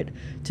gutted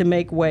to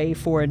make way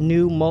for a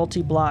new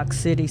multi-block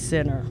city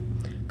center,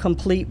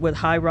 complete with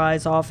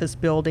high-rise office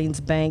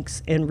buildings,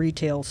 banks, and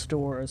retail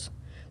stores.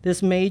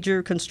 This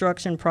major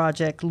construction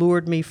project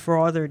lured me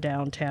farther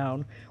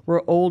downtown,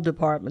 where old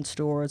department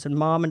stores and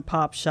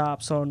mom-and-pop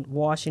shops on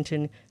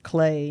Washington,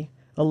 Clay,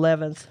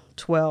 11th,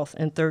 12th,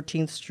 and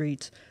 13th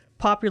Streets,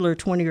 popular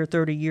 20 or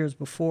 30 years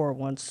before,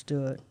 once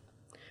stood.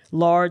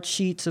 Large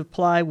sheets of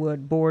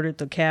plywood bordered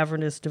the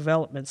cavernous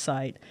development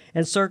site,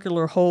 and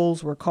circular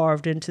holes were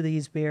carved into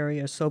these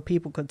barriers so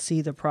people could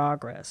see the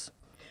progress.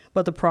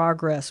 But the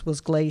progress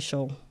was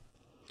glacial.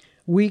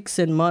 Weeks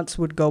and months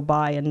would go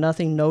by and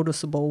nothing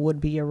noticeable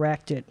would be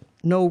erected.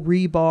 No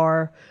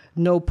rebar,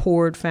 no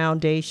poured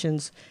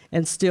foundations,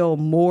 and still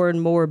more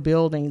and more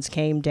buildings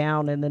came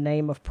down in the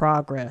name of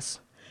progress.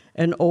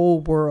 An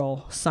old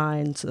world,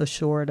 signs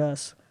assured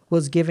us,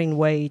 was giving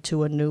way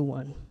to a new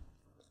one.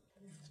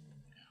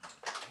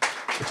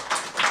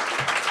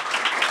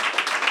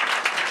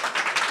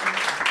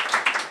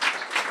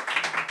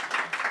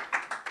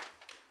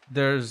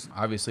 There's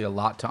obviously a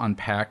lot to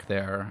unpack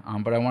there,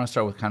 but I want to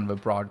start with kind of a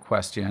broad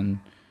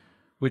question,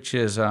 which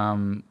is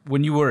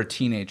when you were a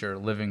teenager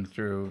living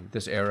through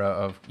this era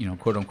of,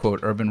 quote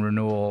unquote, urban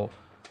renewal,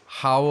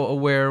 how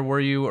aware were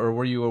you, or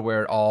were you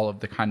aware at all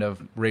of the kind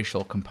of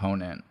racial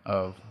component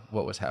of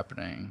what was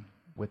happening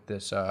with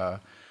this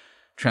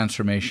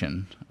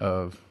transformation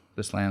of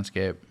this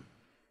landscape?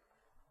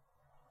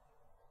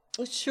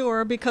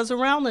 Sure, because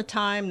around the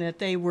time that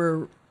they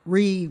were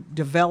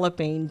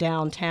redeveloping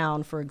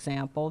downtown, for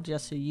example,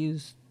 just to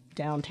use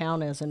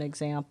downtown as an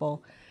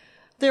example,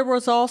 there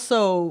was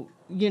also,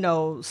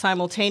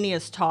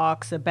 simultaneous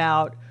talks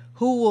about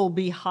who will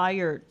be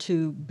hired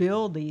to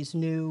build these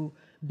new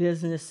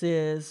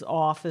businesses,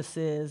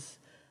 offices,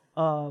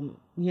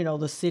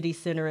 the city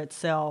center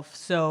itself.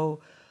 So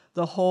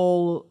the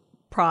whole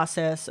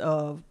process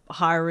of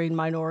hiring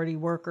minority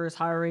workers,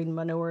 hiring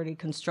minority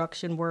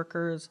construction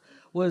workers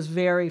was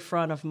very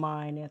front of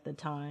mind at the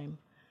time.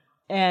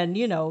 And,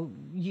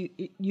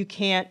 you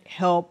can't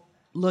help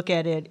look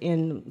at it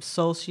in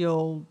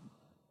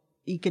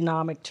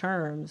socio-economic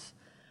terms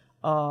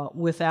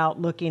without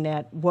looking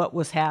at what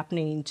was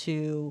happening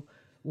to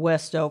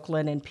West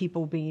Oakland and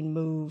people being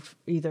moved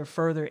either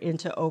further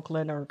into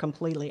Oakland or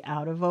completely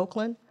out of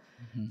Oakland.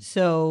 Mm-hmm.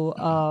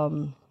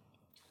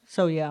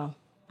 So yeah,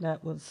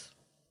 that was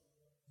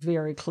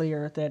very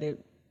clear that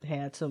it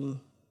had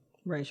some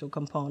racial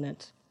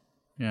components.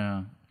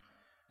 Yeah.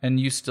 And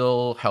you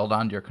still held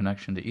on to your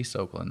connection to East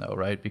Oakland, though,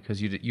 right?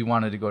 Because you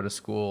wanted to go to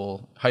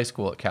high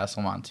school at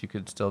Castlemont, so you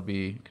could still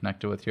be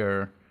connected with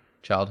your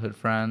childhood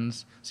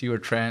friends. So you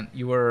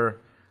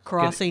were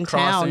crossing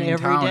town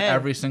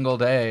every single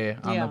day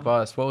on the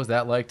bus. What was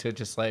that like to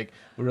just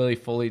really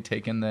fully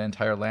take in the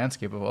entire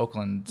landscape of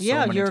Oakland?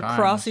 Yeah, you're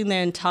crossing the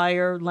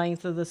entire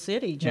length of the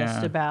city,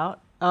 just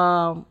about.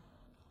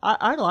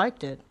 I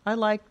liked it. I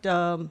liked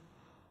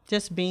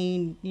just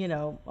being,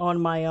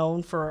 on my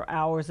own for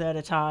hours at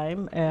a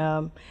time.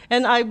 And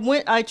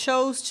I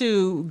chose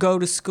to go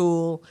to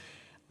school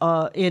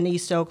in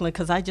East Oakland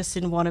because I just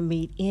didn't want to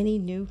meet any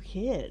new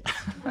kids.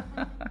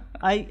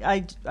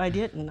 I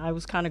didn't. I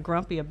was kind of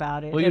grumpy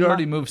about it. Well, you'd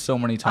already moved so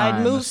many times.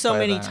 I'd moved so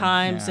many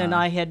times, and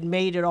I had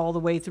made it all the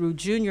way through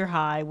junior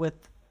high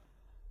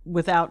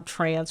without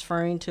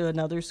transferring to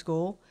another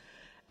school.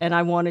 And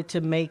I wanted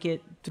to make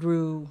it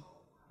through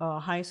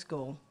high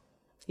school,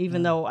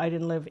 even though I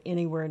didn't live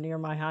anywhere near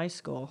my high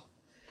school.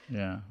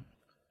 Yeah.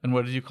 And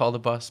what did you call the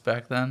bus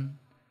back then?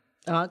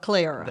 Aunt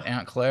Clara. The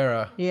Aunt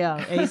Clara.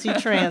 Yeah, AC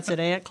Transit,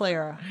 Aunt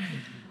Clara.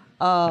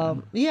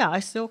 Yeah, I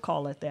still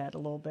call it that a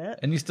little bit.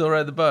 And you still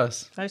ride the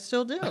bus? I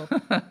still do.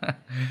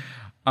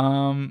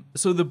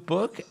 So the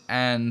book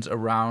ends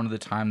around the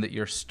time that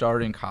you're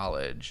starting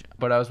college,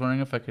 but I was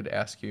wondering if I could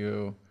ask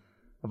you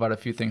about a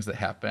few things that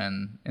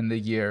happen in the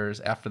years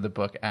after the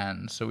book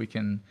ends, so we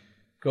can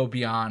go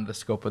beyond the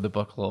scope of the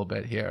book a little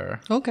bit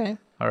here. Okay.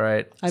 All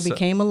right. I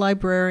became a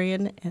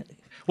librarian.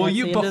 Well,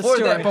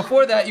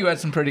 before that, you had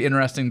some pretty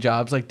interesting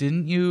jobs.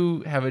 Didn't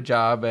you have a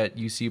job at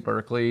UC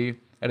Berkeley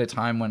at a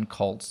time when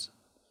cults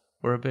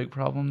were a big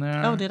problem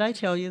there? Oh, did I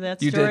tell you that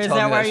story? You did tell Is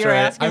that me why that you're story.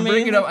 asking I'm me?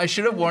 bringing it up. I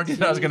should have warned you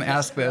that I was going to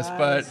ask this,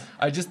 but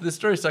this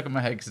story stuck in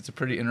my head because it's a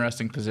pretty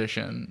interesting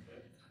position.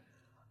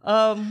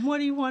 What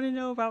do you want to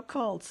know about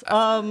cults?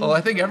 Well,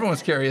 I think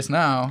everyone's curious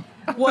now.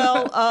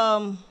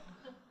 Well,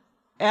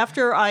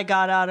 after I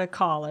got out of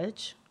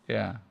college,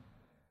 yeah,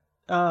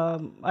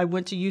 I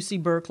went to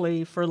UC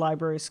Berkeley for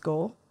library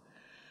school,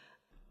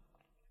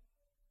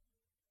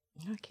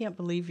 I can't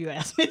believe you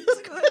asked me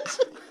this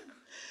question.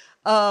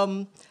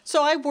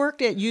 So I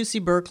worked at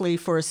UC Berkeley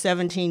for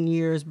 17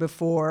 years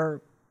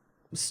before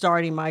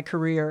starting my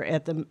career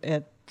at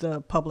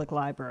the public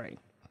library.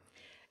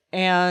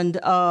 And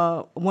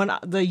when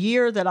the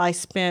year that I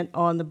spent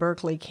on the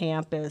Berkeley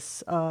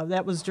campus,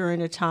 that was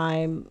during a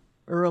time,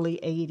 early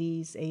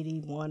 80s,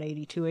 81,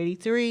 82,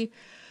 83.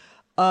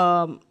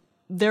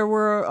 There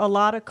were a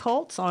lot of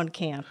cults on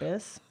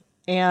campus,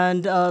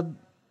 and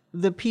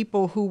the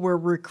people who were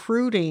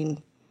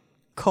recruiting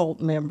cult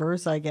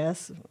members, I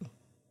guess,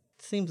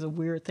 seems a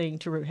weird thing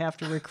to have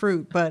to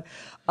recruit, but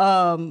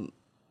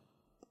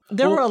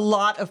there were a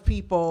lot of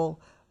people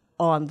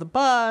on the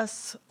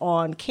bus,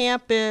 on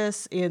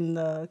campus, in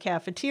the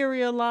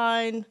cafeteria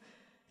line,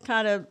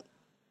 kind of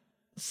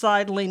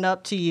sidling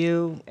up to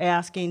you,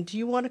 asking, do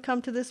you want to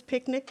come to this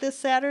picnic this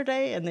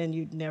Saturday? And then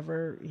you'd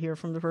never hear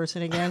from the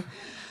person again.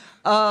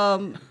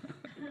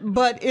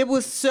 But it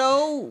was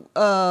so,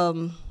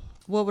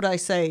 what would I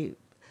say?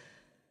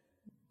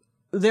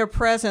 Their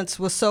presence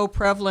was so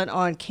prevalent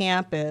on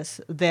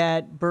campus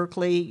that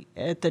Berkeley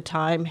at the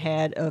time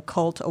had a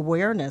cult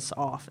awareness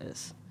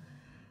office.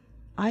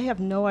 I have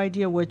no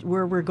idea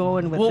where we're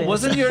going with this. Well,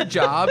 wasn't your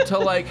job to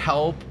like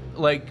help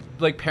like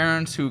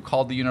parents who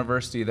called the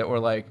university that were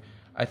like,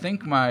 I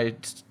think my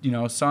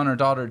son or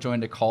daughter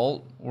joined a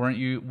cult? Weren't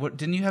you?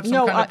 Didn't you have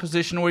some kind of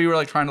position where you were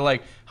like trying to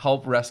like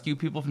help rescue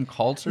people from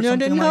cults or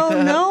something like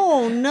that?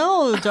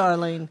 No,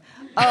 darling.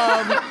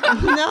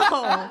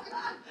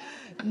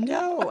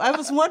 No, I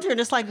was wondering.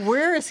 It's like,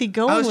 where is he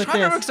going with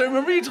this? I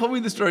remember you told me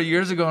the story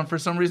years ago, and for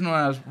some reason when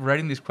I was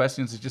writing these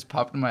questions, it just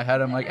popped in my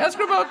head. I'm like, ask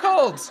her about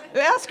cults.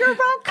 Ask her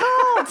about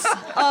cults.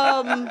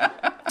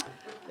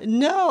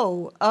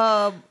 No,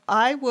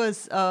 I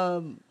was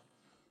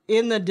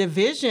in the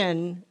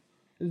division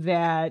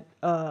that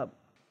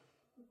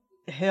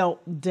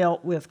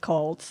dealt with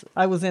cults.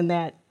 I was in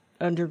that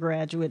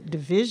undergraduate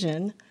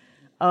division,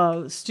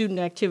 student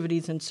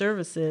activities and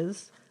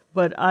services,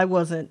 but I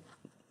wasn't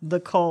the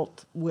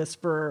cult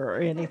whisperer or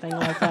anything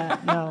like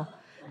that. No,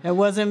 it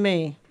wasn't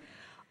me.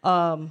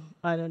 I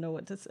don't know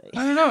what to say.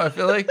 I don't know. I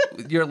feel like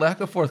your lack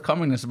of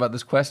forthcomingness about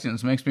this question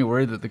makes me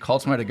worried that the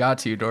cults might have got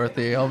to you,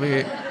 Dorothy. I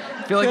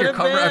feel like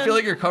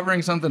you're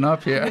covering something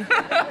up here.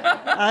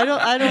 I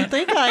don't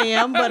think I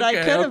am, but I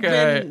could have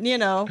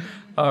been, All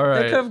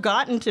right. They could have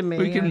gotten to me.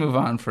 We can move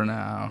on for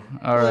now.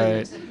 All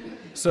right.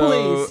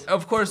 So,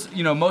 of course,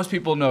 most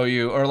people know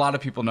you, or a lot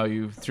of people know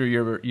you through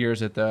your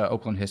years at the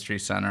Oakland History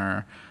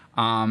Center.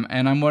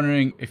 And I'm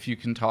wondering if you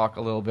can talk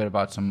a little bit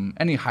about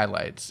any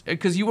highlights,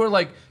 because you were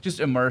like just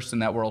immersed in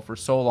that world for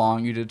so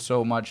long. You did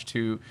so much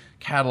to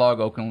catalog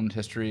Oakland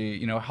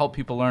history, help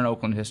people learn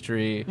Oakland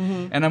history.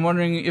 Mm-hmm. And I'm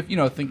wondering if,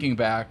 thinking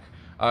back,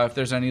 if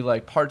there's any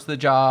like parts of the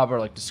job or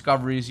like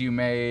discoveries you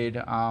made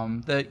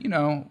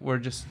that, were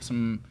just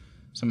some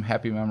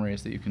happy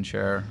memories that you can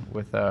share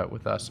with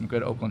us, some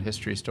good Oakland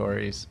history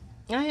stories.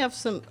 I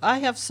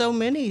have so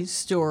many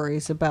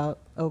stories about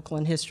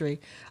Oakland history.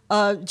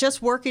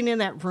 Just working in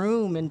that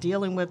room and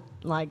dealing with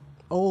like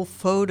old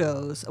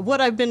photos. What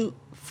I've been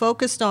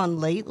focused on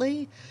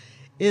lately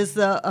is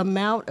the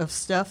amount of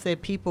stuff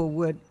that people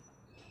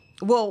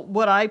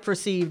what I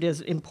perceived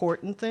as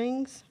important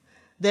things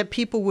that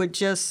people would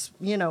just,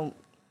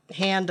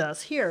 hand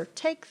us, here,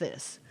 take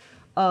this.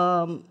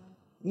 And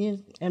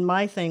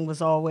my thing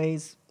was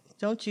always,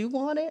 don't you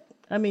want it?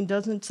 I mean,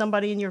 doesn't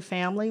somebody in your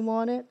family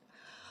want it?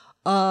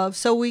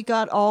 So we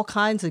got all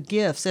kinds of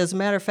gifts. As a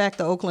matter of fact,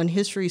 the Oakland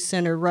History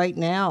Center right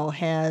now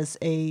has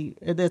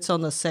that's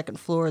on the second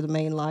floor of the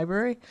main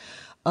library.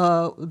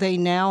 They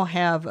now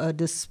have a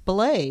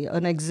display,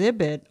 an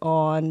exhibit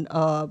on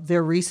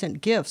their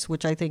recent gifts,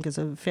 which I think is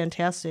a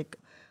fantastic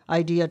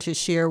idea to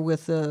share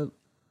with the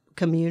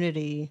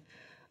community,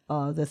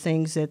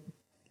 the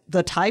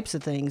types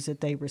of things that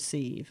they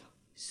receive.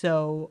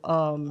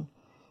 So,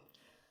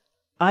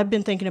 I've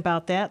been thinking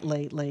about that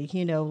lately.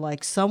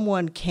 Like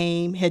someone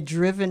had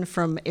driven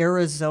from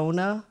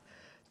Arizona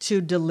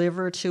to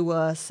deliver to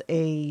us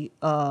I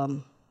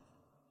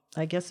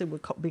guess it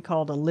would be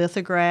called a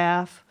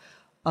lithograph,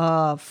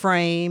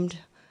 framed,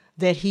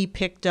 that he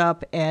picked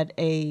up at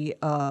a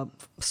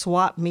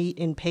swap meet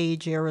in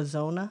Page,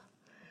 Arizona.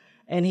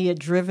 And he had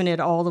driven it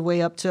all the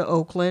way up to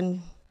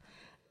Oakland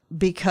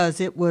because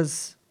it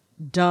was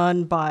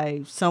done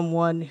by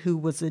someone who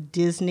was a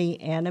Disney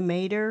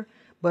animator,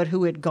 but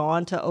who had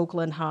gone to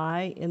Oakland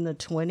High in the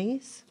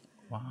 1920s.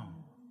 Wow.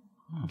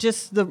 Huh.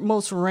 Just the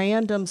most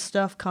random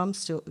stuff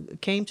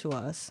came to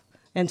us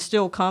and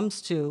still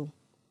comes to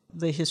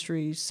the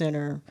History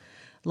Center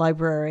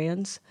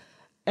librarians.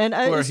 And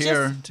who are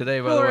here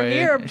today, by the way. Who are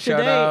here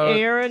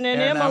today, Aaron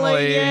and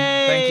Emily.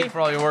 Yay. Thank you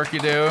for all your work you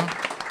do.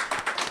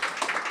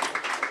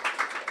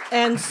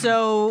 And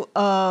so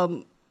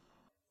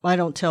I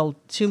don't tell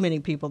too many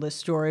people this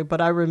story,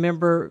 but I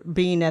remember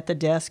being at the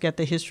desk at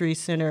the History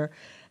Center,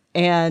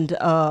 and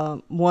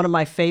one of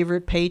my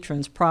favorite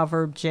patrons,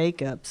 Proverb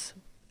Jacobs,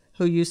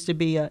 who used to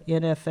be an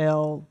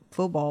NFL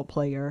football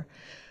player,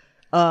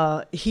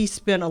 he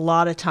spent a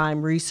lot of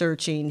time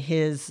researching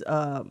his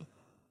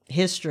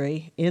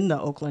history in the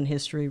Oakland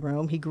History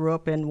Room. He grew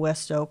up in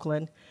West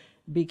Oakland,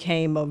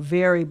 became a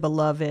very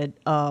beloved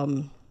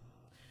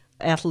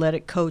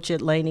athletic coach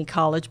at Laney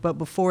College, but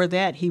before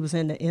that he was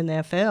in the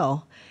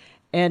NFL.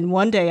 And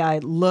one day I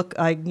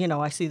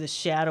see the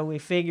shadowy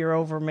figure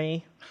over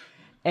me,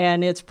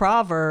 and it's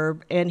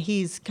Proverb, and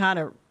he's kind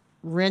of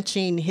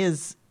wrenching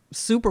his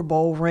Super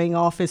Bowl ring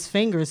off his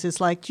fingers. It's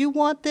like, "Do you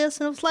want this?"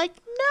 And I was like,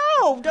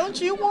 "No, don't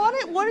you want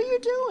it? What are you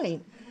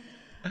doing?"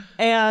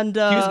 And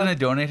he was going to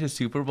donate his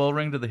Super Bowl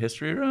ring to the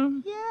history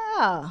room?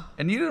 Yeah.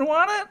 And you didn't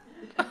want it?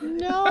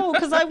 No,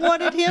 because I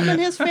wanted him and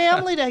his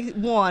family to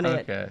want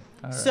it. Okay.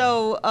 All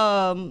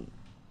right.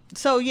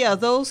 So yeah,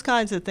 those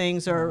kinds of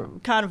things are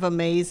kind of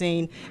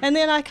amazing. And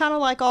then I kind of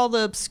like all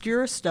the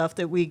obscure stuff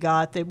that we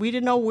got that we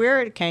didn't know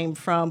where it came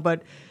from,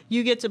 but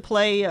you get to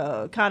play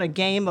a kind of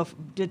game of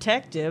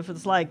detective.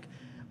 It's like,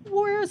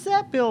 where's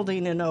that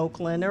building in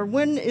Oakland? Or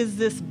when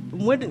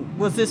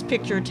was this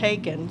picture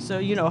taken?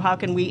 So, how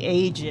can we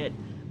age it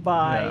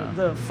by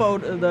the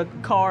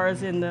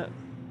cars in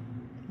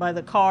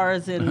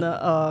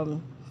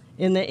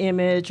the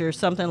image or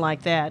something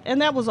like that.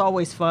 And that was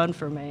always fun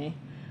for me.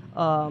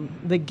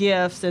 The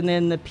gifts, and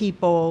then the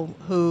people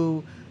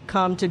who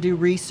come to do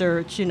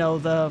research,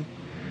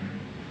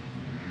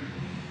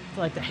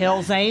 like the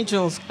Hells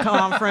Angels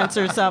conference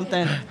or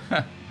something.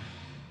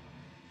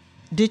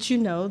 Did you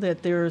know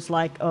that there's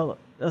like a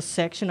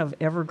section of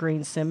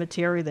Evergreen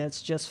Cemetery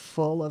that's just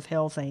full of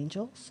Hells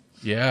Angels?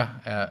 Yeah,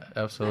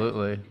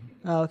 absolutely.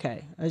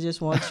 Okay, I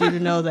just want you to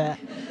know that.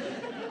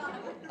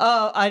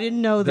 Oh, I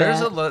didn't know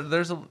that.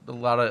 There's a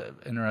lot of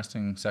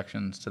interesting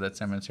sections to that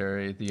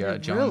cemetery. The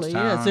Jonestown. Really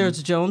is.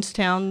 There's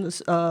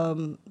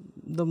Jonestown,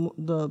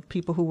 the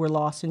people who were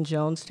lost in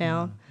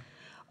Jonestown.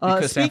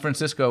 Because San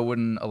Francisco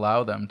wouldn't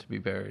allow them to be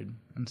buried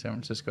in San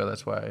Francisco.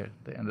 That's why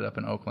they ended up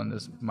in Oakland,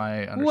 is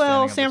my understanding.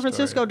 Well, of San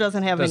Francisco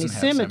doesn't have any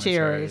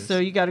cemeteries, so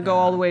you got to go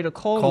all the way to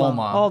Colma.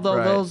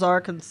 Although those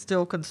are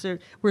still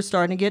considered. We're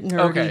starting to get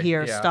nerdy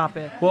here. Yeah. Stop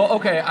it. Well,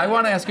 okay. I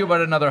want to ask you about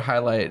another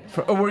highlight.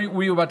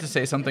 Were you about to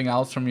say something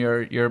else from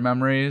your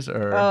memories,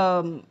 or?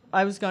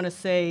 I was going to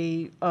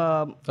say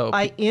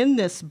I end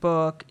this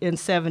book in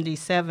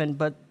 '77,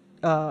 but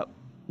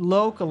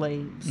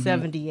locally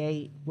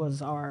 '78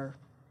 was our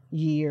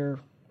year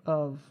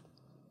of,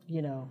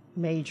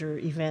 major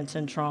events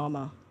and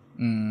trauma.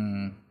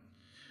 Well,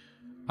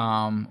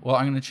 I'm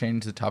going to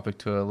change the topic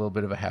to a little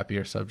bit of a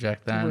happier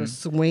subject then. We're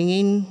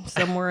swinging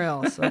somewhere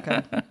else.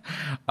 Okay.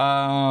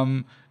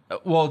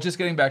 Well, just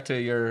getting back to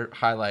your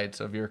highlights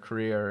of your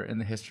career in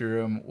the history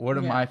room, one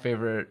of my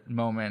favorite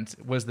moments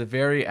was the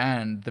very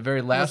end, the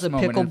very last moment.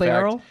 Was the pickle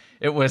barrel?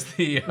 It was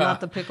the...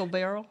 Not the pickle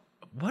barrel?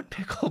 What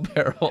pickle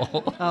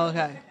barrel? Oh,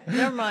 okay.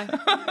 Never mind.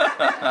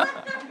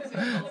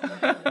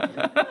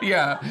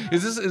 Yeah.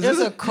 Is There's this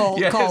a cult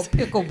called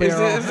pickle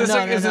barrel. Is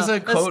this a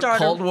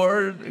code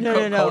word?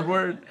 No. Code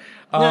word?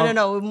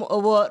 No.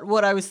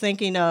 What I was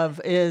thinking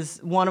of is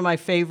one of my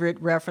favorite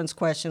reference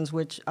questions,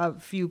 which a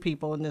few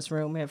people in this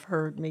room have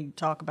heard me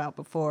talk about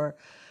before,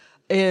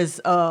 is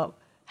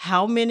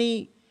how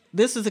many...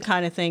 This is the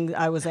kind of thing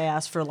I was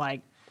asked for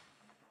like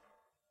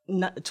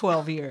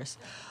 12 years.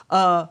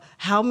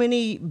 How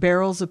many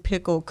barrels of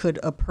pickle could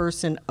a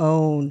person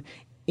own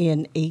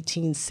in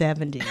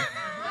 1870?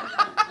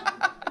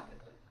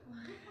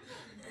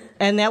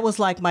 And that was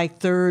like my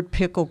third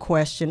pickle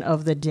question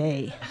of the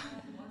day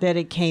that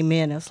it came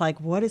in. It's like,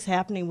 what is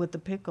happening with the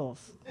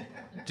pickles?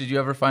 Did you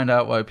ever find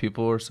out why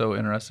people were so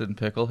interested in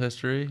pickle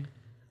history?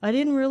 I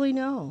didn't really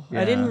know.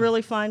 Yeah. I didn't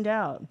really find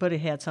out, but it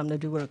had something to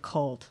do with a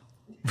cult.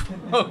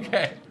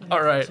 Okay.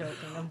 All right.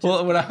 I'm joking.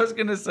 Well, what I was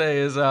going to say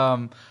is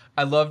I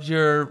loved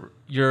your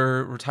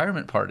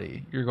retirement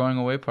party, your going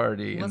away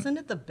party. Wasn't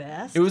it the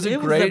best? It was a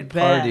great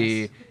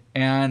party.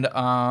 And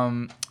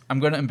I'm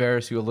going to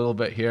embarrass you a little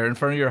bit here in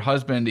front of your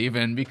husband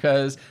even,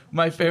 because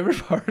my favorite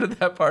part of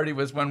that party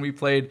was when we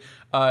played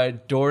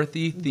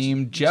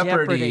Dorothy-themed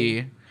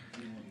Jeopardy.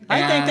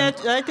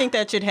 I think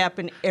that should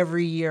happen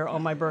every year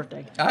on my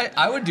birthday.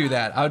 I would do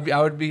that.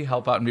 I would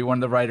help out and be one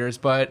of the writers,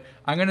 but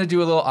I'm going to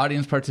do a little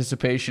audience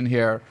participation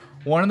here.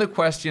 One of the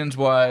questions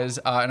was,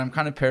 and I'm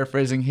kind of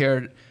paraphrasing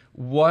here,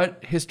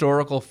 what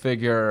historical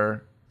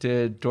figure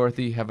did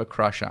Dorothy have a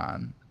crush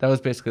on? That was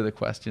basically the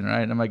question,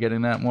 right? Am I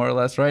getting that more or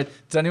less right?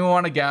 Does anyone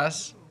want to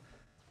guess?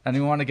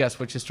 Anyone want to guess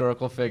which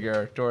historical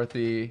figure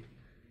Dorothy?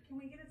 Can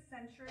we get a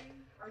century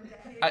or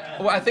decade?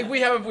 I think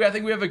we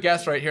have a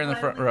guess right here in the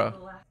front row.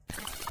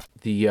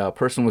 The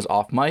person was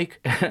off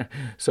mic,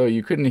 so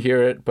you couldn't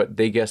hear it, but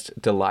they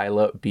guessed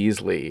Delilah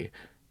Beasley.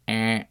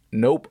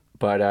 Nope.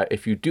 But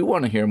if you do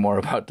want to hear more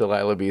about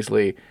Delilah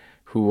Beasley,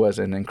 who was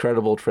an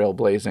incredible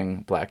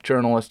trailblazing Black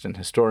journalist and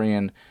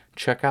historian,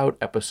 check out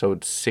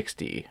episode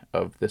 60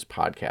 of this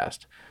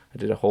podcast. I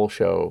did a whole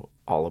show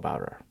all about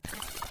her.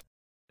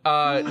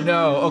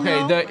 No. Okay.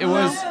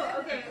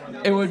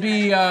 It would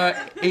be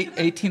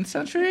 18th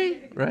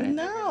century, right?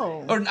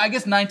 No. Or I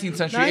guess 19th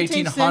century,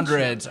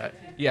 1800s.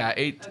 Yeah,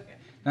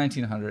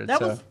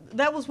 1900s.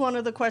 That was one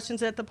of the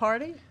questions at the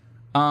party?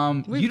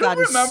 You don't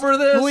remember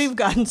this? We've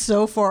gotten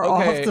so far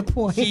off the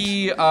point.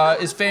 He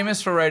is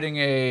famous for writing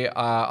a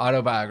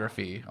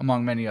autobiography,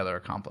 among many other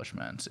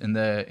accomplishments, in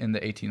the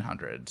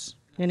 1800s.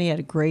 And he had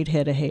a great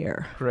head of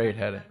hair. Great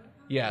head.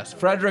 Yes,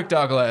 Frederick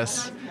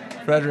Douglass.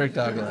 Frederick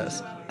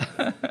Douglass.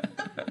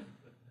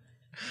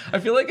 I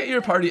feel like at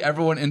your party,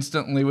 everyone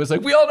instantly was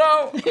like, "We all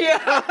know."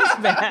 Yeah, it was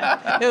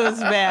bad. It was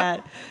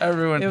bad.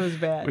 Everyone. It was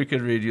bad. We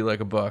could read you like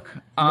a book.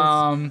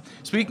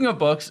 Speaking of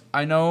books,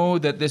 I know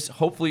that this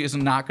hopefully is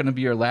not going to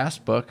be your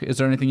last book. Is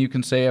there anything you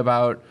can say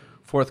about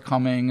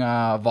forthcoming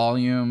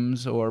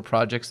volumes or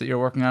projects that you're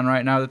working on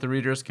right now that the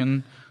readers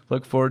can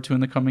look forward to in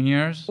the coming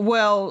years?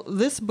 Well,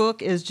 this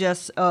book is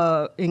just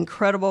an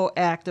incredible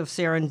act of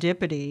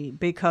serendipity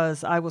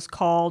because I was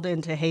called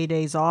into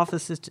Hayday's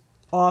offices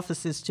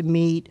to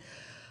meet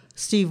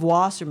Steve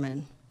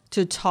Wasserman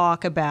to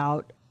talk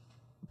about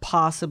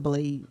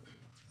possibly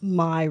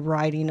my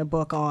writing a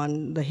book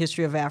on the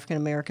history of African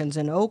Americans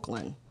in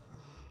Oakland.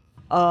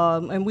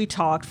 And we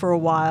talked for a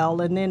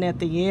while, and then at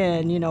the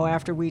end,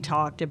 after we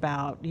talked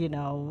about,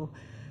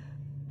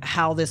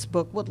 how this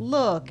book would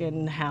look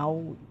and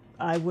how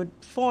I would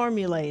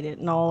formulate it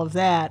and all of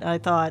that, I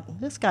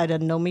thought, this guy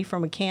doesn't know me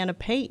from a can of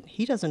paint.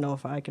 He doesn't know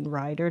if I can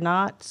write or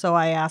not. So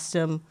I asked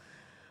him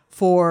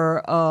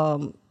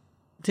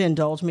to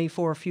indulge me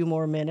for a few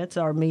more minutes.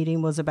 Our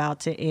meeting was about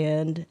to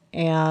end,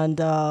 and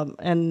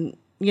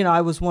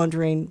I was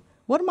wondering,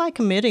 what am I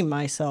committing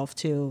myself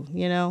to?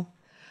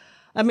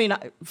 I mean,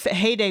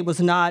 Heyday was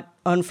not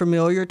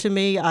unfamiliar to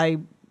me. I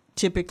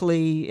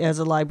typically, as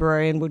a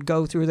librarian, would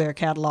go through their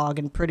catalog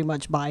and pretty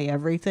much buy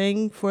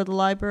everything for the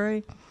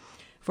library,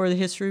 for the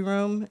history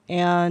room,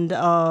 and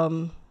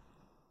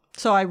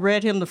so I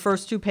read him the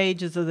first 2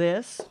 pages of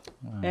this,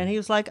 and he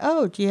was like,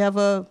 "Oh, do you have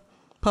a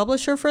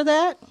publisher for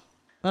that?"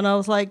 And I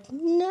was like,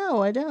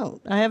 "No, I don't.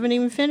 I haven't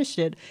even finished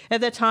it." At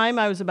that time,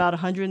 I was about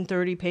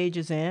 130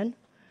 pages in.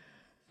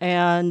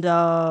 And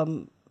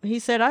he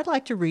said, "I'd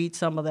like to read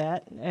some of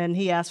that." And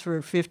he asked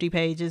for 50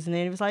 pages. And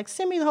then he was like,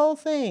 "Send me the whole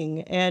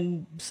thing."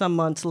 And some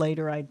months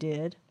later, I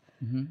did.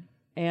 Mm-hmm.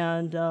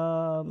 And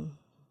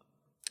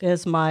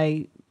as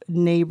my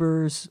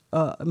neighbor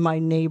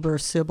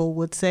Sybil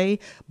would say,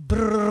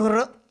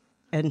 "Brrr,"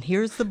 and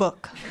here's the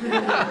book.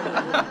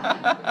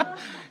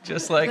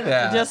 Just like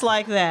that. Just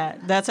like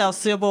that. That's how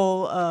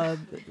Sybil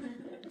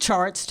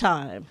charts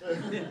time.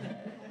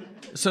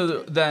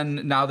 So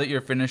then, now that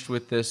you're finished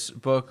with this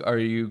book, are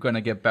you going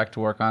to get back to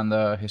work on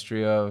the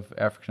history of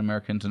African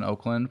Americans in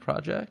Oakland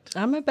project?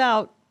 I'm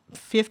about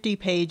 50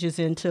 pages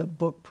into a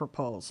book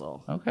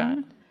proposal. Okay.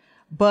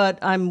 But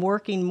I'm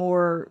working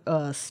more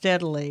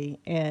steadily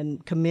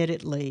and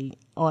committedly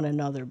on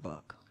another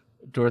book.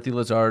 Dorothy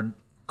Lazard,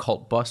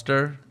 Cult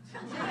Buster.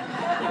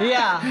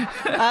 Yeah,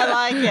 I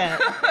like it.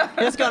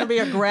 It's going to be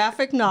a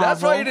graphic novel.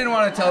 That's why you didn't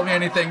want to tell me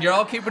anything. You're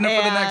all keeping it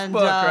for the next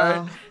book,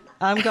 right?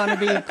 I'm going to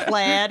be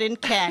clad in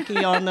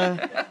khaki on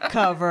the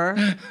cover.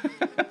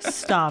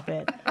 Stop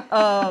it.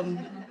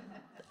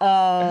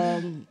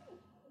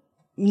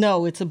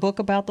 No, it's a book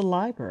about the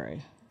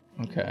library.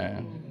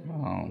 Okay.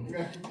 Well,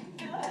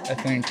 I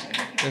think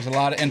there's a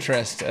lot of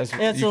interest, as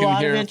it's you a can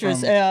lot hear of interest,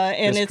 from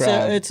and this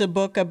crowd. it's a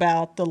book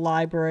about the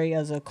library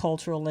as a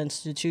cultural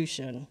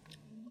institution.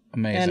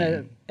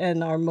 Amazing.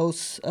 And our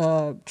most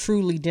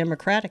truly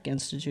democratic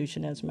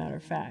institution, as a matter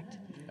of fact.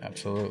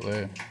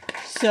 Absolutely.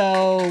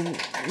 So,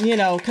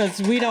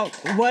 because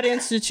what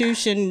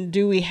institution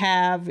do we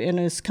have in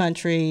this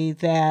country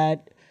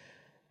that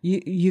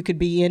you could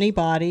be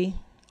anybody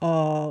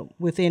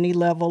with any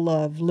level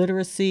of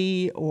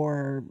literacy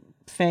or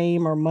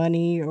fame or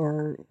money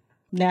or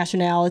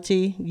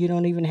nationality? You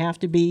don't even have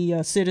to be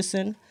a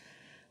citizen,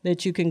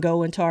 that you can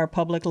go into our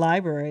public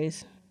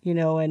libraries,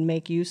 and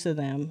make use of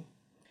them.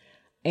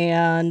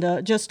 And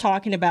just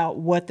talking about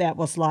what that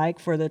was like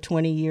for the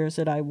 20 years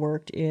that I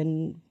worked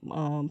in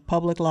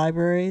public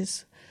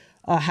libraries,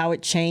 how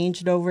it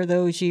changed over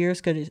those years,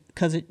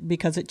 because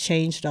it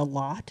changed a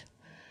lot.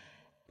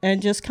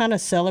 And just kind of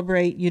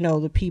celebrate,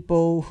 the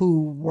people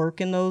who work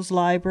in those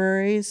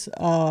libraries.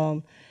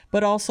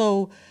 But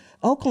also,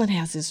 Oakland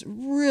has this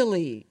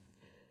really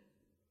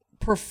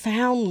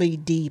profoundly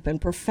deep and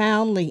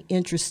profoundly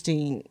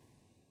interesting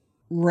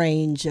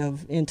range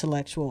of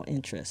intellectual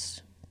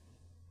interests.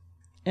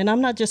 And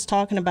I'm not just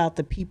talking about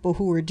the people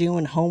who are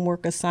doing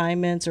homework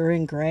assignments or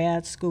in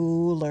grad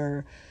school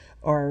or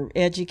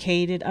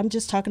educated. I'm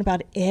just talking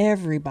about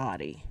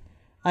everybody.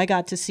 I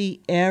got to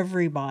see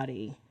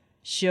everybody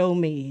show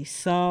me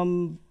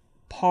some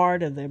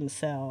part of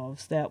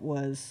themselves that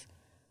was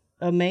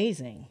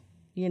amazing,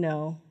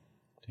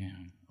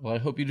 Damn. Well, I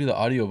hope you do the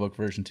audiobook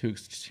version too,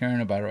 because just hearing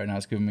about it right now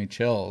is giving me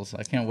chills.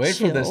 I can't wait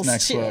for this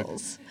next book.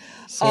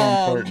 So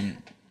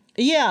important.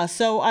 Yeah,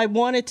 so I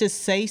wanted to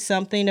say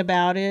something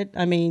about it.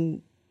 I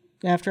mean,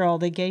 after all,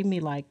 they gave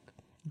me like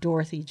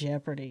Dorothy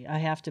Jeopardy. I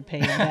have to pay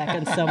it back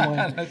in some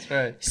way. That's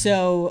right.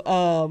 So,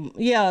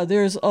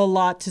 there's a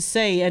lot to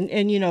say. And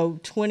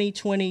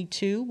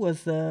 2022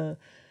 was the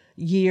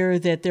year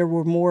that there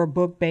were more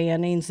book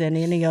bannings than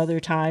any other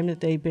time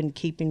that they've been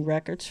keeping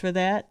records for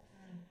that.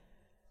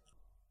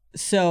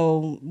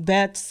 So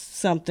that's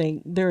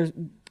something, there's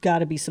got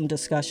to be some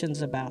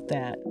discussions about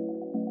that.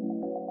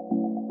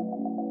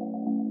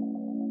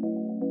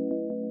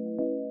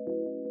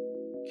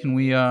 Can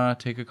we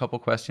take a couple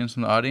questions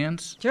from the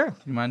audience? Sure.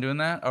 You mind doing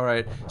that? All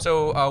right.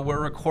 So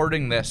we're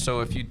recording this, so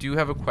if you do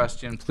have a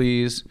question,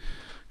 please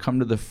come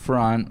to the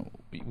front.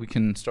 We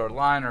can start a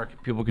line, or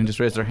people can just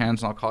raise their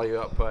hands and I'll call you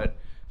up. But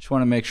just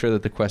want to make sure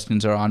that the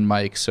questions are on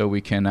mic so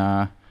we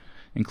can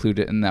include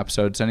it in the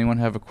episode. Does anyone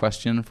have a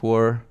question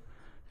for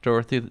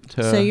Dorothy?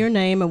 Say your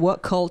name and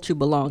what cult you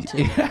belong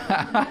to.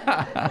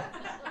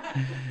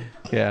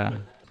 Yeah.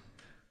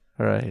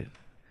 All right.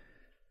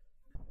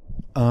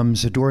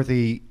 So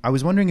Dorothy, I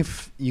was wondering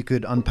if you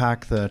could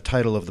unpack the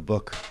title of the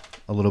book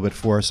a little bit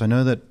for us. I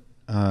know that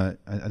I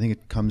think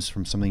it comes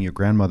from something your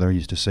grandmother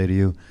used to say to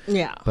you.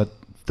 Yeah. But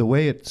the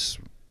way it's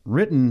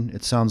written,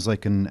 it sounds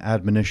like an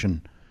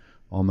admonition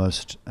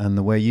almost. And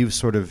the way you've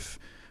sort of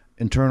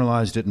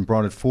internalized it and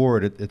brought it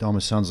forward, it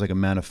almost sounds like a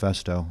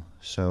manifesto.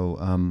 So,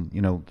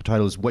 the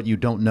title is What You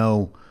Don't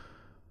Know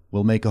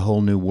Will Make a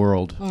Whole New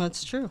World. Well,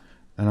 that's true.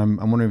 And I'm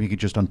wondering if you could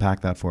just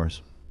unpack that for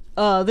us.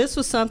 This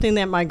was something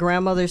that my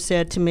grandmother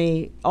said to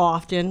me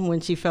often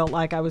when she felt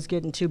like I was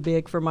getting too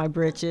big for my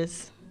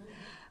britches.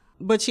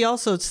 But she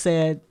also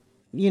said,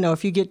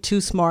 if you get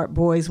too smart,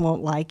 boys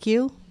won't like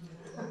you.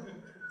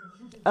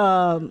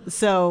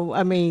 So,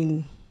 I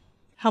mean,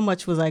 how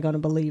much was I going to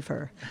believe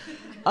her?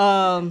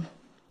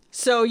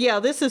 So, yeah,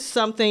 this is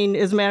something,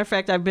 as a matter of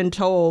fact, I've been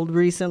told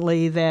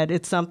recently that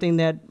it's something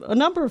that a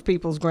number of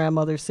people's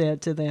grandmothers said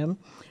to them,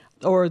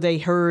 or they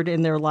heard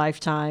in their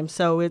lifetime.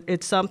 So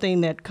it's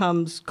something that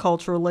comes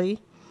culturally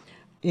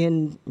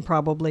in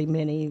probably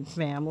many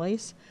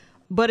families.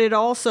 But it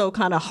also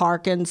kind of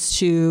harkens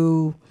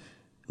to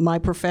my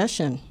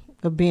profession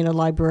of being a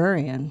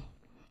librarian.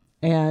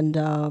 And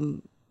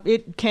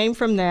it came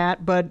from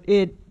that, but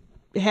it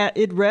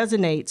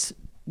resonates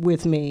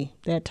with me,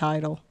 that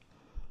title.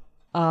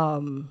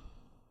 Are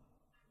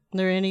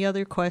there any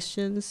other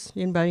questions?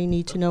 Anybody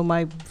need to know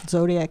my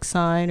zodiac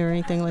sign or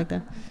anything like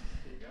that?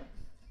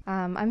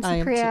 I'm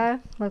Supriya,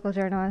 local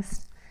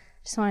journalist.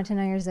 Just wanted to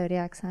know your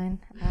zodiac sign.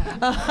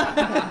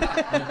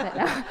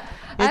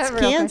 It's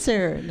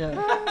Cancer. No.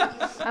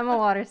 I'm a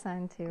water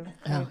sign too.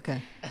 Oh,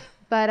 okay.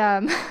 But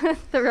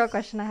the real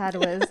question I had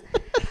was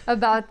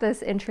about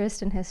this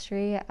interest in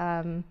history.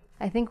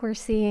 I think we're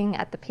seeing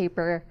at the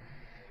paper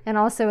and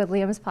also with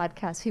Liam's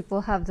podcast,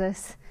 people have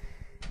this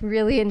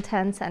really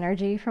intense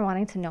energy for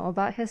wanting to know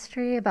about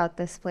history, about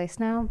this place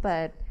now.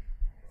 But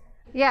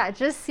yeah,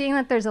 just seeing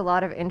that there's a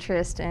lot of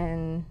interest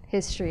in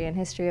history and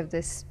history of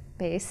this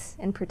space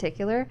in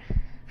particular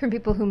from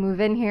people who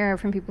move in here,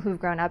 from people who've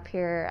grown up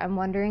here. I'm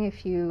wondering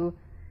if you,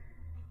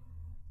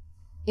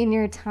 in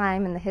your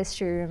time in the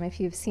history room, if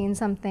you've seen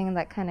something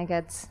that kind of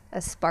gets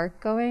a spark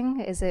going.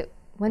 Is it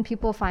when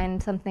people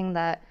find something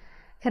that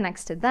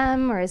connects to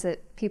them, or is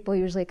it people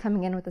usually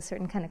coming in with a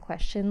certain kind of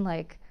question,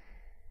 like,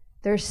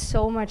 there's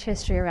so much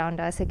history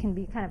around us, it can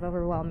be kind of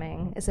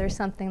overwhelming. Is there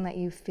something that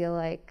you feel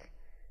like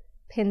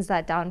pins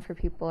that down for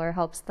people or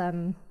helps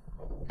them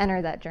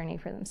enter that journey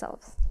for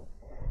themselves?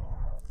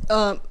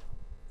 Well,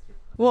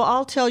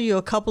 I'll tell you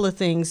a couple of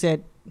things that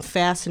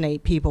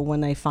fascinate people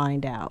when they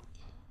find out.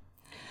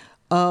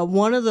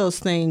 One of those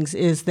things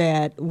is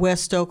that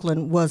West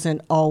Oakland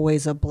wasn't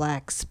always a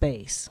black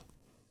space.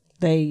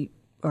 They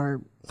are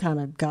kind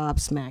of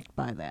gobsmacked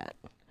by that.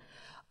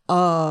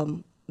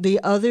 The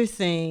other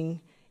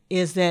thing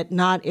is that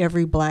not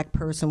every black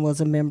person was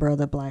a member of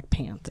the Black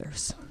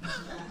Panthers.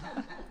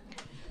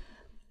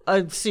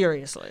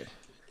 Seriously.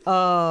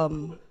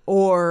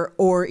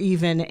 Or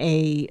even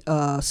a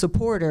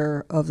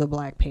supporter of the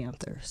Black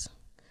Panthers.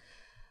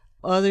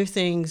 Other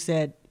things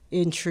that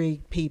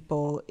intrigue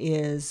people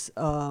is,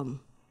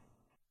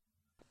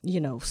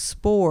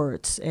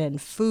 sports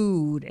and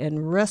food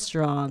and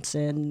restaurants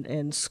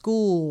and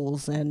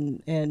schools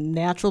and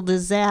natural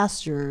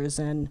disasters.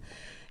 And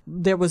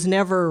there was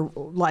never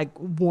like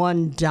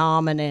one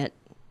dominant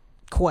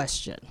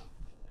question,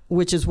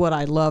 which is what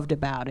I loved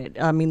about it.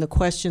 I mean, the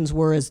questions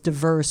were as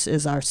diverse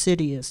as our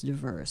city is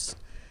diverse.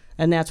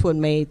 And that's what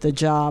made the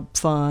job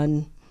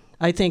fun.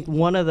 I think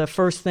one of the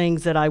first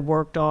things that I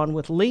worked on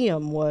with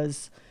Liam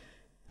was,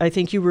 I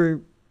think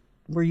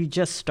were you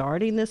just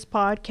starting this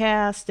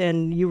podcast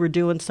and you were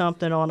doing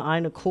something on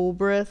Ina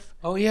Coolbrith?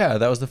 Oh, yeah,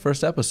 that was the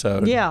first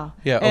episode. Yeah.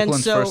 Yeah,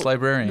 Oakland's first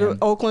librarian.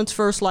 Oakland's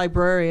first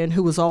librarian,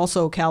 who was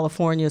also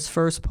California's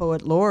first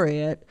poet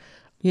laureate,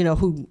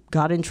 who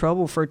got in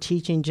trouble for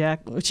teaching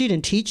she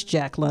didn't teach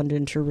Jack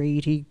London to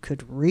read. He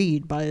could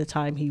read by the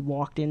time he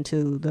walked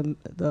into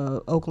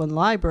the Oakland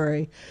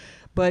Library.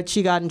 But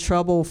she got in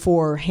trouble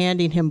for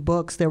handing him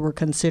books that were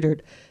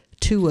considered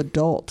too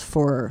adult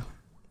for,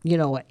 an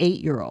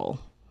 8-year-old.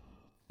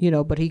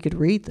 But he could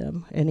read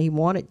them, and he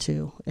wanted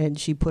to, and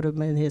she put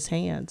them in his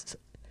hands.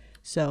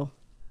 So,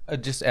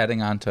 just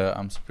adding on to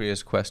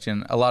Supriya's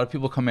question, a lot of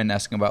people come in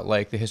asking about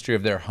like the history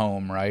of their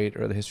home, right,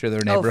 or the history of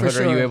their neighborhood. Oh, for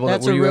sure. Were you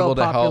able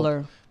to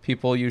help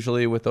people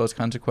usually with those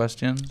kinds of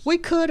questions? We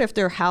could if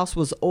their house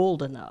was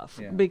old enough,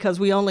 because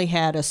we only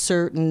had a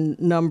certain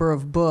number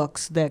of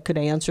books that could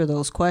answer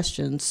those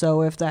questions.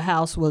 So if the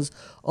house was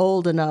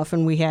old enough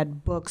and we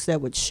had books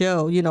that would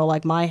show,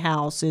 like my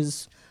house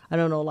is, I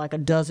don't know, like a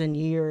dozen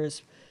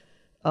years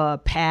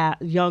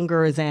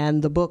younger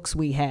than the books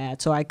we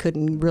had. So I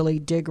couldn't really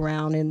dig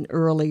around in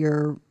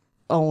earlier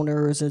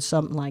owners or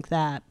something like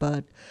that.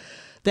 But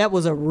that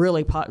was a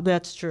really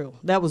that's true.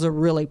 That was a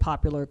really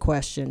popular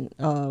question.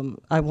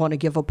 I want to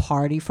give a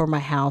party for my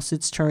house.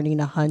 It's turning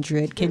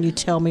 100. Can you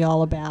tell me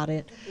all about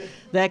it?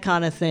 That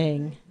kind of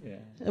thing,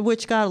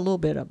 which got a little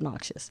bit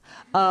obnoxious.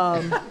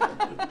 And,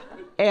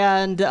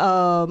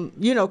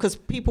 because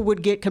people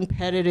would get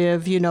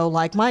competitive,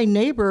 like my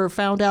neighbor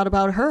found out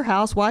about her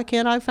house. Why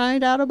can't I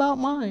find out about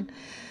mine?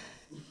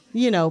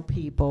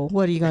 People,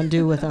 what are you going to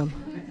do with them?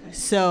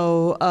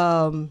 So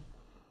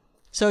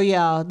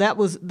yeah,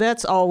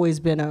 that's always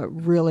been a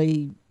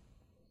really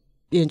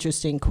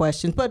interesting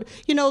question. But,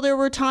 there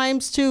were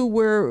times too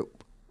where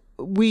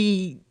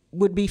we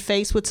would be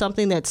faced with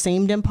something that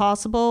seemed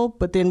impossible,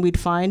 but then we'd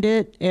find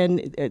it.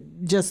 And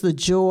just the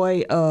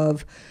joy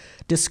of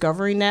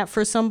discovering that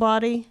for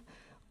somebody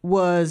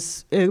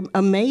was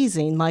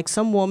amazing. Like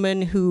some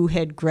woman who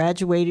had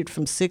graduated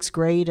from 6th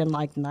grade in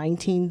like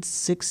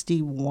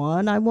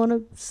 1961, I want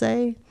to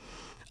say,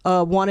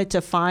 wanted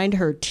to find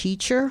her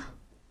teacher,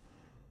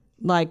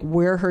 like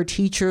where her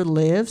teacher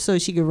lived, so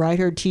she could write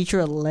her teacher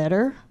a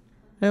letter.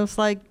 And it was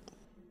like,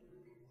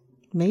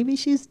 maybe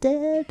she's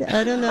dead.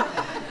 I don't know.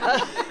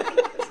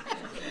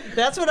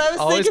 That's what I was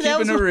Always thinking.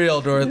 Always keeping it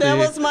real, Dorothy. That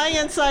was my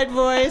inside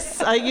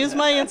voice. I used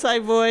my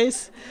inside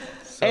voice.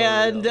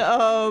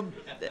 But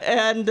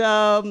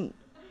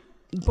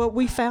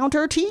we found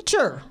her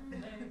teacher.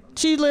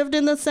 She lived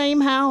in the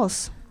same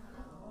house.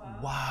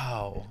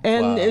 Wow.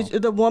 And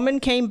the woman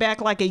came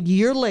back like a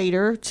year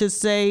later to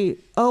say,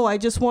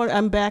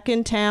 I'm back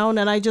in town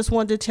and I just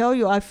wanted to tell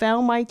you I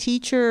found my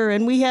teacher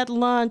and we had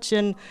lunch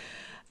and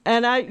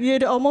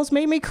it almost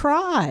made me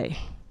cry.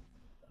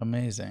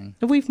 Amazing.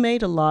 We've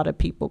made a lot of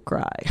people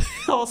cry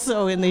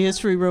also in the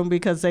history room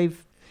because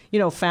they've,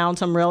 found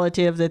some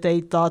relative that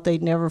they thought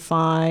they'd never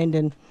find.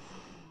 And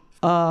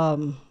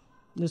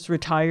this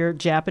retired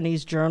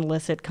Japanese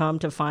journalist had come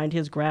to find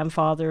his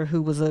grandfather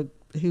who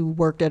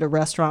worked at a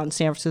restaurant in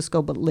San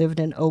Francisco but lived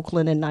in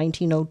Oakland in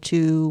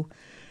 1902.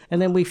 And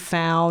then we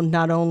found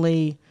not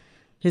only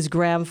his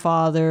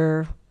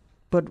grandfather,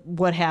 but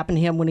what happened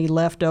to him when he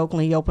left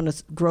Oakland. He opened a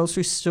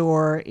grocery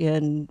store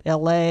in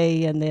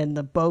L.A., and then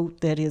the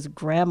boat that his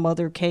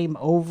grandmother came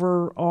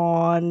over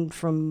on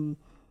from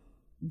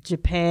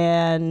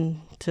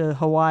Japan to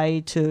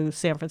Hawaii to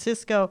San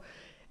Francisco.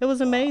 It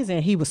was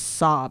amazing. He was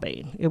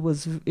sobbing. It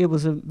was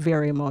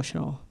very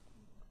emotional.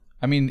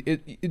 I mean,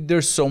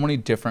 there's so many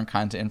different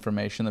kinds of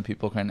information that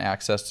people can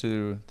access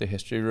to the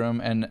history room.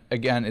 And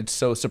again, it's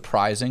so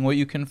surprising what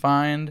you can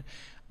find.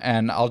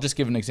 And I'll just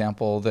give an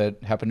example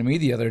that happened to me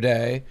the other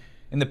day.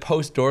 In the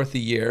post-Dorothy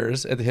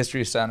years at the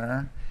History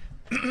Center.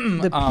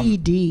 The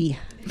PD.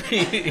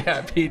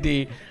 Yeah,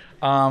 PD.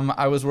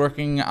 I was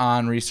working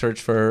on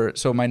research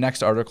so my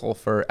next article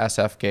for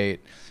SF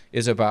Gate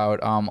is about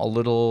a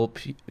little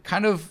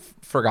kind of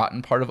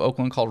forgotten part of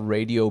Oakland called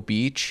Radio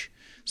Beach.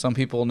 Some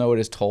people know it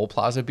as Toll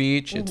Plaza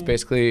Beach. It's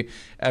basically,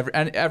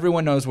 and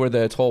everyone knows where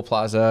the Toll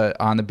Plaza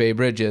on the Bay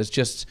Bridge is.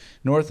 Just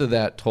north of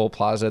that Toll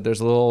Plaza,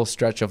 there's a little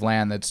stretch of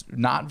land that's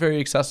not very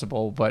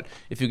accessible, but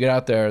if you get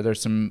out there,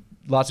 there's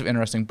lots of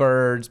interesting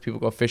birds. People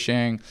go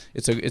fishing.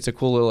 It's a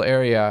cool little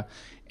area.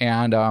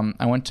 And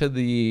I went to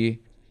the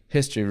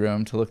history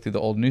room to look through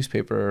the old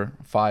newspaper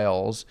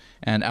files,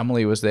 and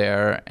Emily was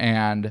there.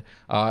 And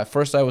at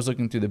first I was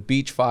looking through the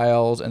beach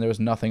files and there was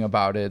nothing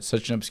about it.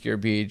 Such an obscure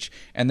beach.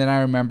 And then I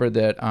remembered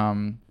that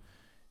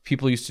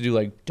people used to do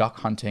like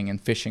duck hunting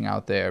and fishing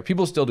out there.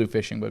 People still do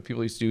fishing, but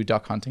people used to do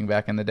duck hunting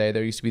back in the day.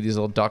 There used to be these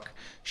little duck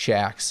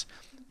shacks.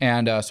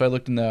 And so I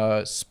looked in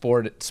the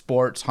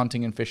sports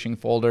hunting and fishing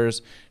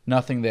folders,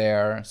 nothing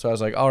there. So I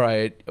was like, all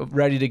right,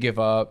 ready to give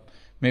up.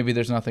 Maybe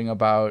there's nothing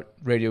about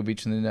Radio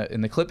Beach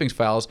in the clippings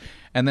files.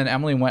 And then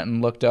Emily went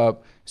and looked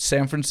up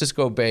San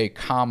Francisco Bay,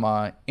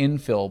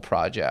 infill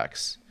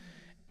projects.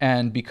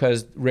 And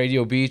because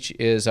Radio Beach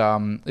is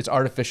it's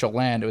artificial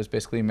land, it was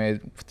basically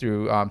made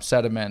through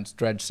sediments,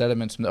 dredged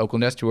sediments from the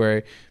Oakland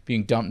estuary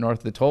being dumped north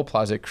of the toll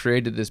plaza. It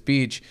created this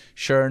beach.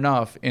 Sure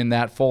enough, in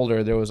that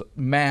folder, there was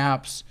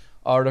maps,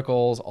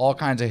 articles, all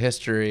kinds of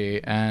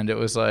history. And it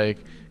was like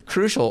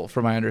crucial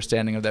for my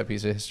understanding of that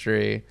piece of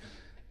history.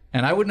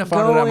 And I wouldn't have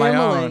found it on my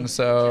own.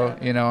 So,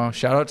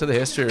 shout out to the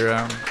history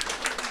room.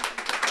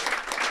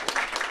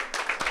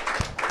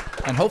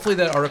 And hopefully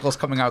that article is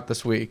coming out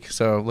this week.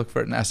 So look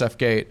for it in SF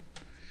Gate.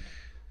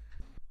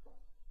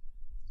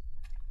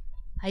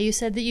 You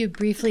said that you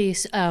briefly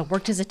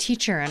worked as a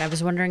teacher, and I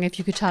was wondering if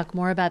you could talk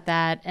more about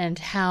that and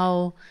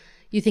how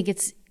you think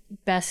it's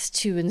best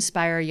to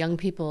inspire young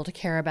people to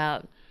care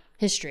about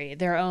history,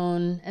 their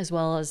own as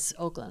well as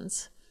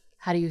Oakland's.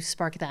 How do you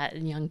spark that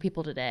in young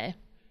people today?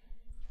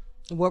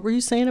 What were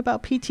you saying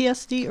about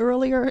PTSD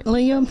earlier,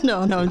 Liam?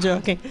 No, I'm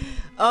joking.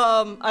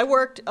 I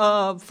worked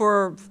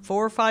for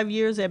 4 or 5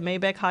 years at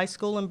Maybeck High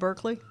School in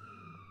Berkeley.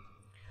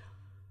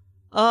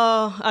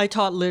 I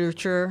taught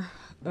literature,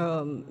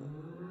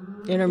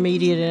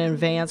 intermediate and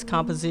advanced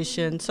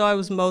composition. So I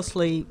was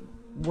mostly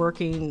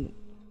working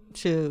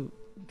to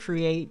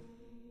create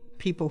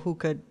people who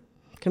could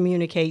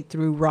communicate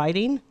through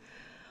writing.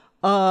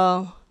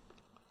 But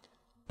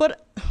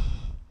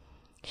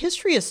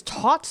history is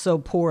taught so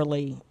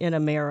poorly in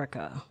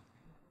America.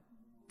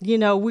 You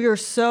know, we are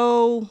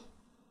so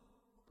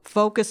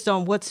focused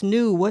on what's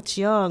new, what's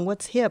young,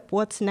 what's hip,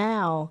 what's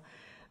now,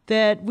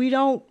 that we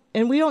don't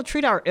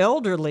treat our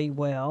elderly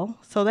well.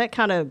 So that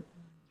kind of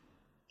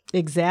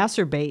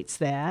exacerbates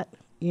that,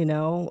 you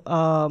know.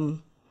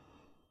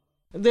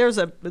 There's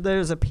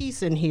a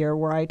piece in here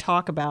where I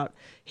talk about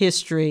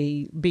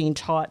history being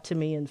taught to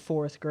me in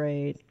 4th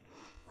grade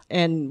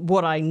and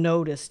what I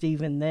noticed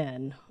even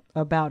then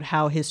about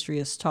how history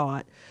is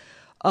taught.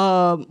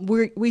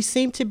 We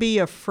seem to be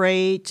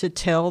afraid to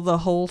tell the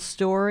whole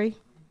story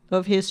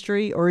of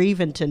history or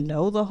even to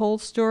know the whole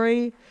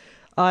story.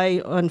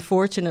 I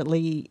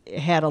unfortunately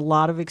had a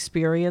lot of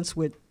experience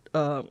with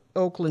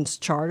Oakland's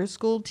charter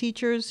school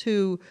teachers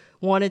who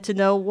wanted to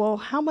know, well,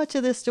 how much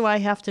of this do I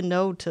have to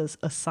know to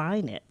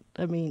assign it?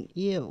 I mean,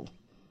 you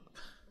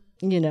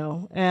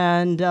know,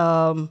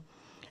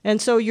 and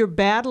so you're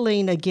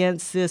battling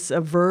against this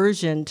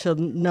aversion to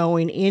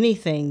knowing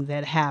anything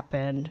that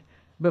happened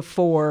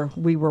before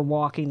we were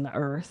walking the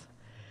earth,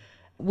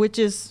 which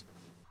is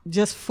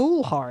just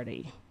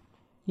foolhardy,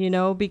 you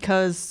know,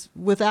 because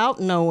without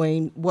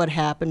knowing what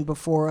happened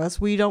before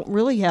us, we don't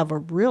really have a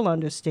real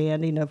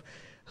understanding of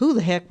who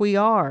the heck we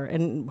are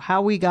and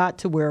how we got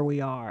to where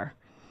we are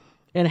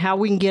and how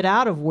we can get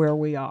out of where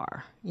we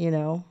are, you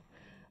know.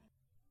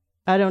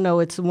 I don't know,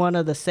 it's one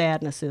of the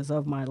sadnesses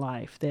of my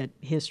life that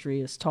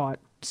history is taught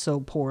so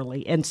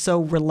poorly and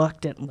so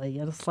reluctantly.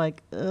 And it's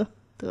like,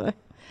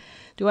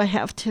 do I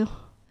have to?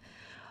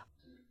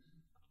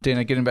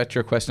 Dana, getting back to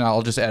your question,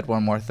 I'll just add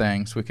one more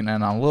thing so we can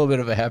end on a little bit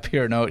of a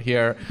happier note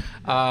here.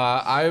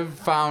 I've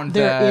found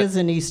there is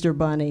an Easter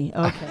bunny.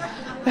 Okay.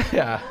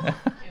 Yeah.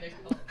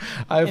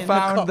 I've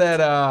found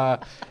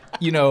that,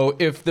 you know,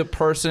 if the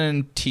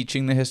person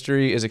teaching the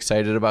history is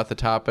excited about the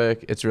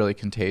topic, it's really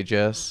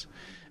contagious.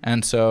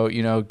 And so,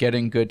 you know,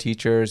 getting good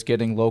teachers,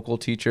 getting local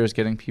teachers,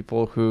 getting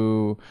people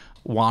who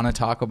want to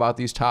talk about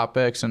these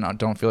topics and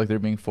don't feel like they're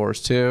being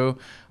forced to.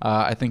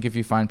 I think if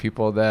you find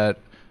people that,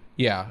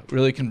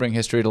 really can bring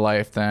history to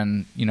life,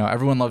 then, you know,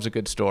 everyone loves a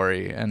good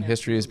story. And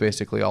history is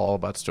basically all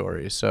about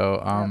stories.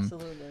 So,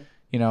 Absolutely.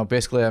 You know,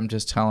 basically I'm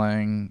just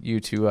telling you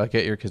to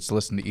get your kids to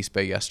listen to East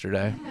Bay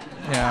Yesterday.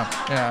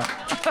 Yeah.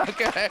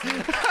 Okay.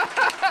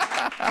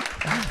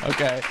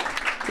 Okay.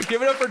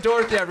 Give it up for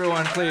Dorothy,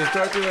 everyone, please.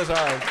 Dorothy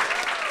Lazard.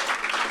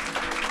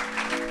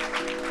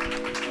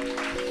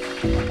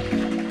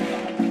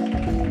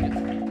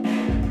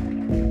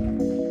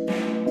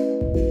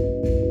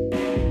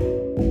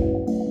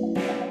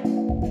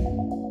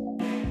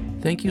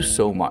 Thank you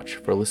so much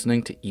for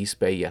listening to East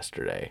Bay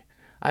Yesterday.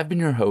 I've been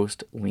your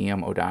host,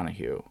 Liam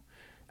O'Donoghue.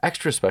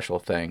 Extra special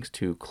thanks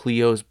to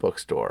Cleo's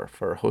Bookstore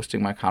for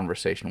hosting my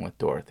conversation with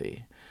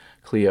Dorothy.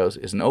 Cleo's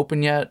isn't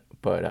open yet,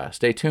 but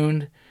stay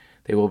tuned.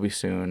 They will be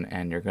soon,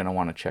 and you're going to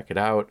want to check it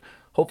out.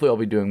 Hopefully I'll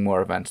be doing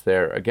more events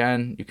there.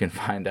 Again, you can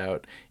find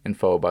out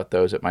info about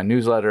those at my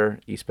newsletter,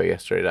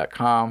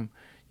 eastbayyesterday.com.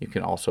 You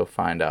can also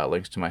find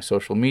links to my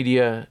social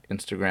media,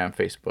 Instagram,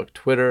 Facebook,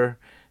 Twitter,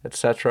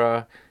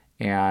 etc.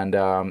 And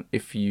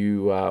if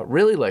you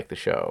really like the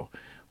show,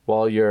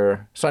 while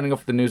you're signing up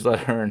for the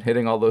newsletter and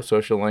hitting all those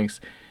social links,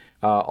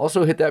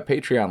 also hit that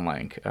Patreon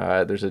link.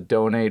 There's a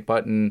donate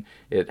button.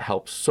 It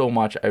helps so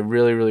much. I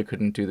really, really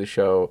couldn't do the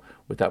show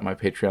without my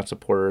Patreon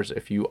supporters.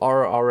 If you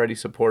are already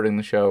supporting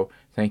the show,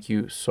 thank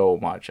you so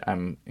much.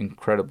 I'm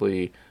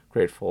incredibly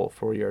grateful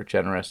for your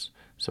generous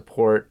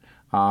support.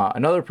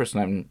 Another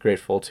person I'm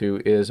grateful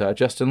to is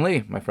Justin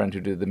Lee, my friend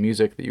who did the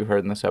music that you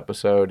heard in this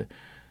episode.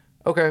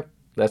 Okay,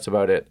 that's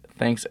about it.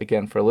 Thanks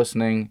again for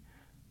listening.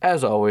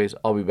 As always,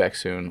 I'll be back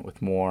soon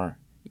with more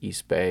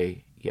East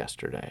Bay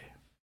Yesterday.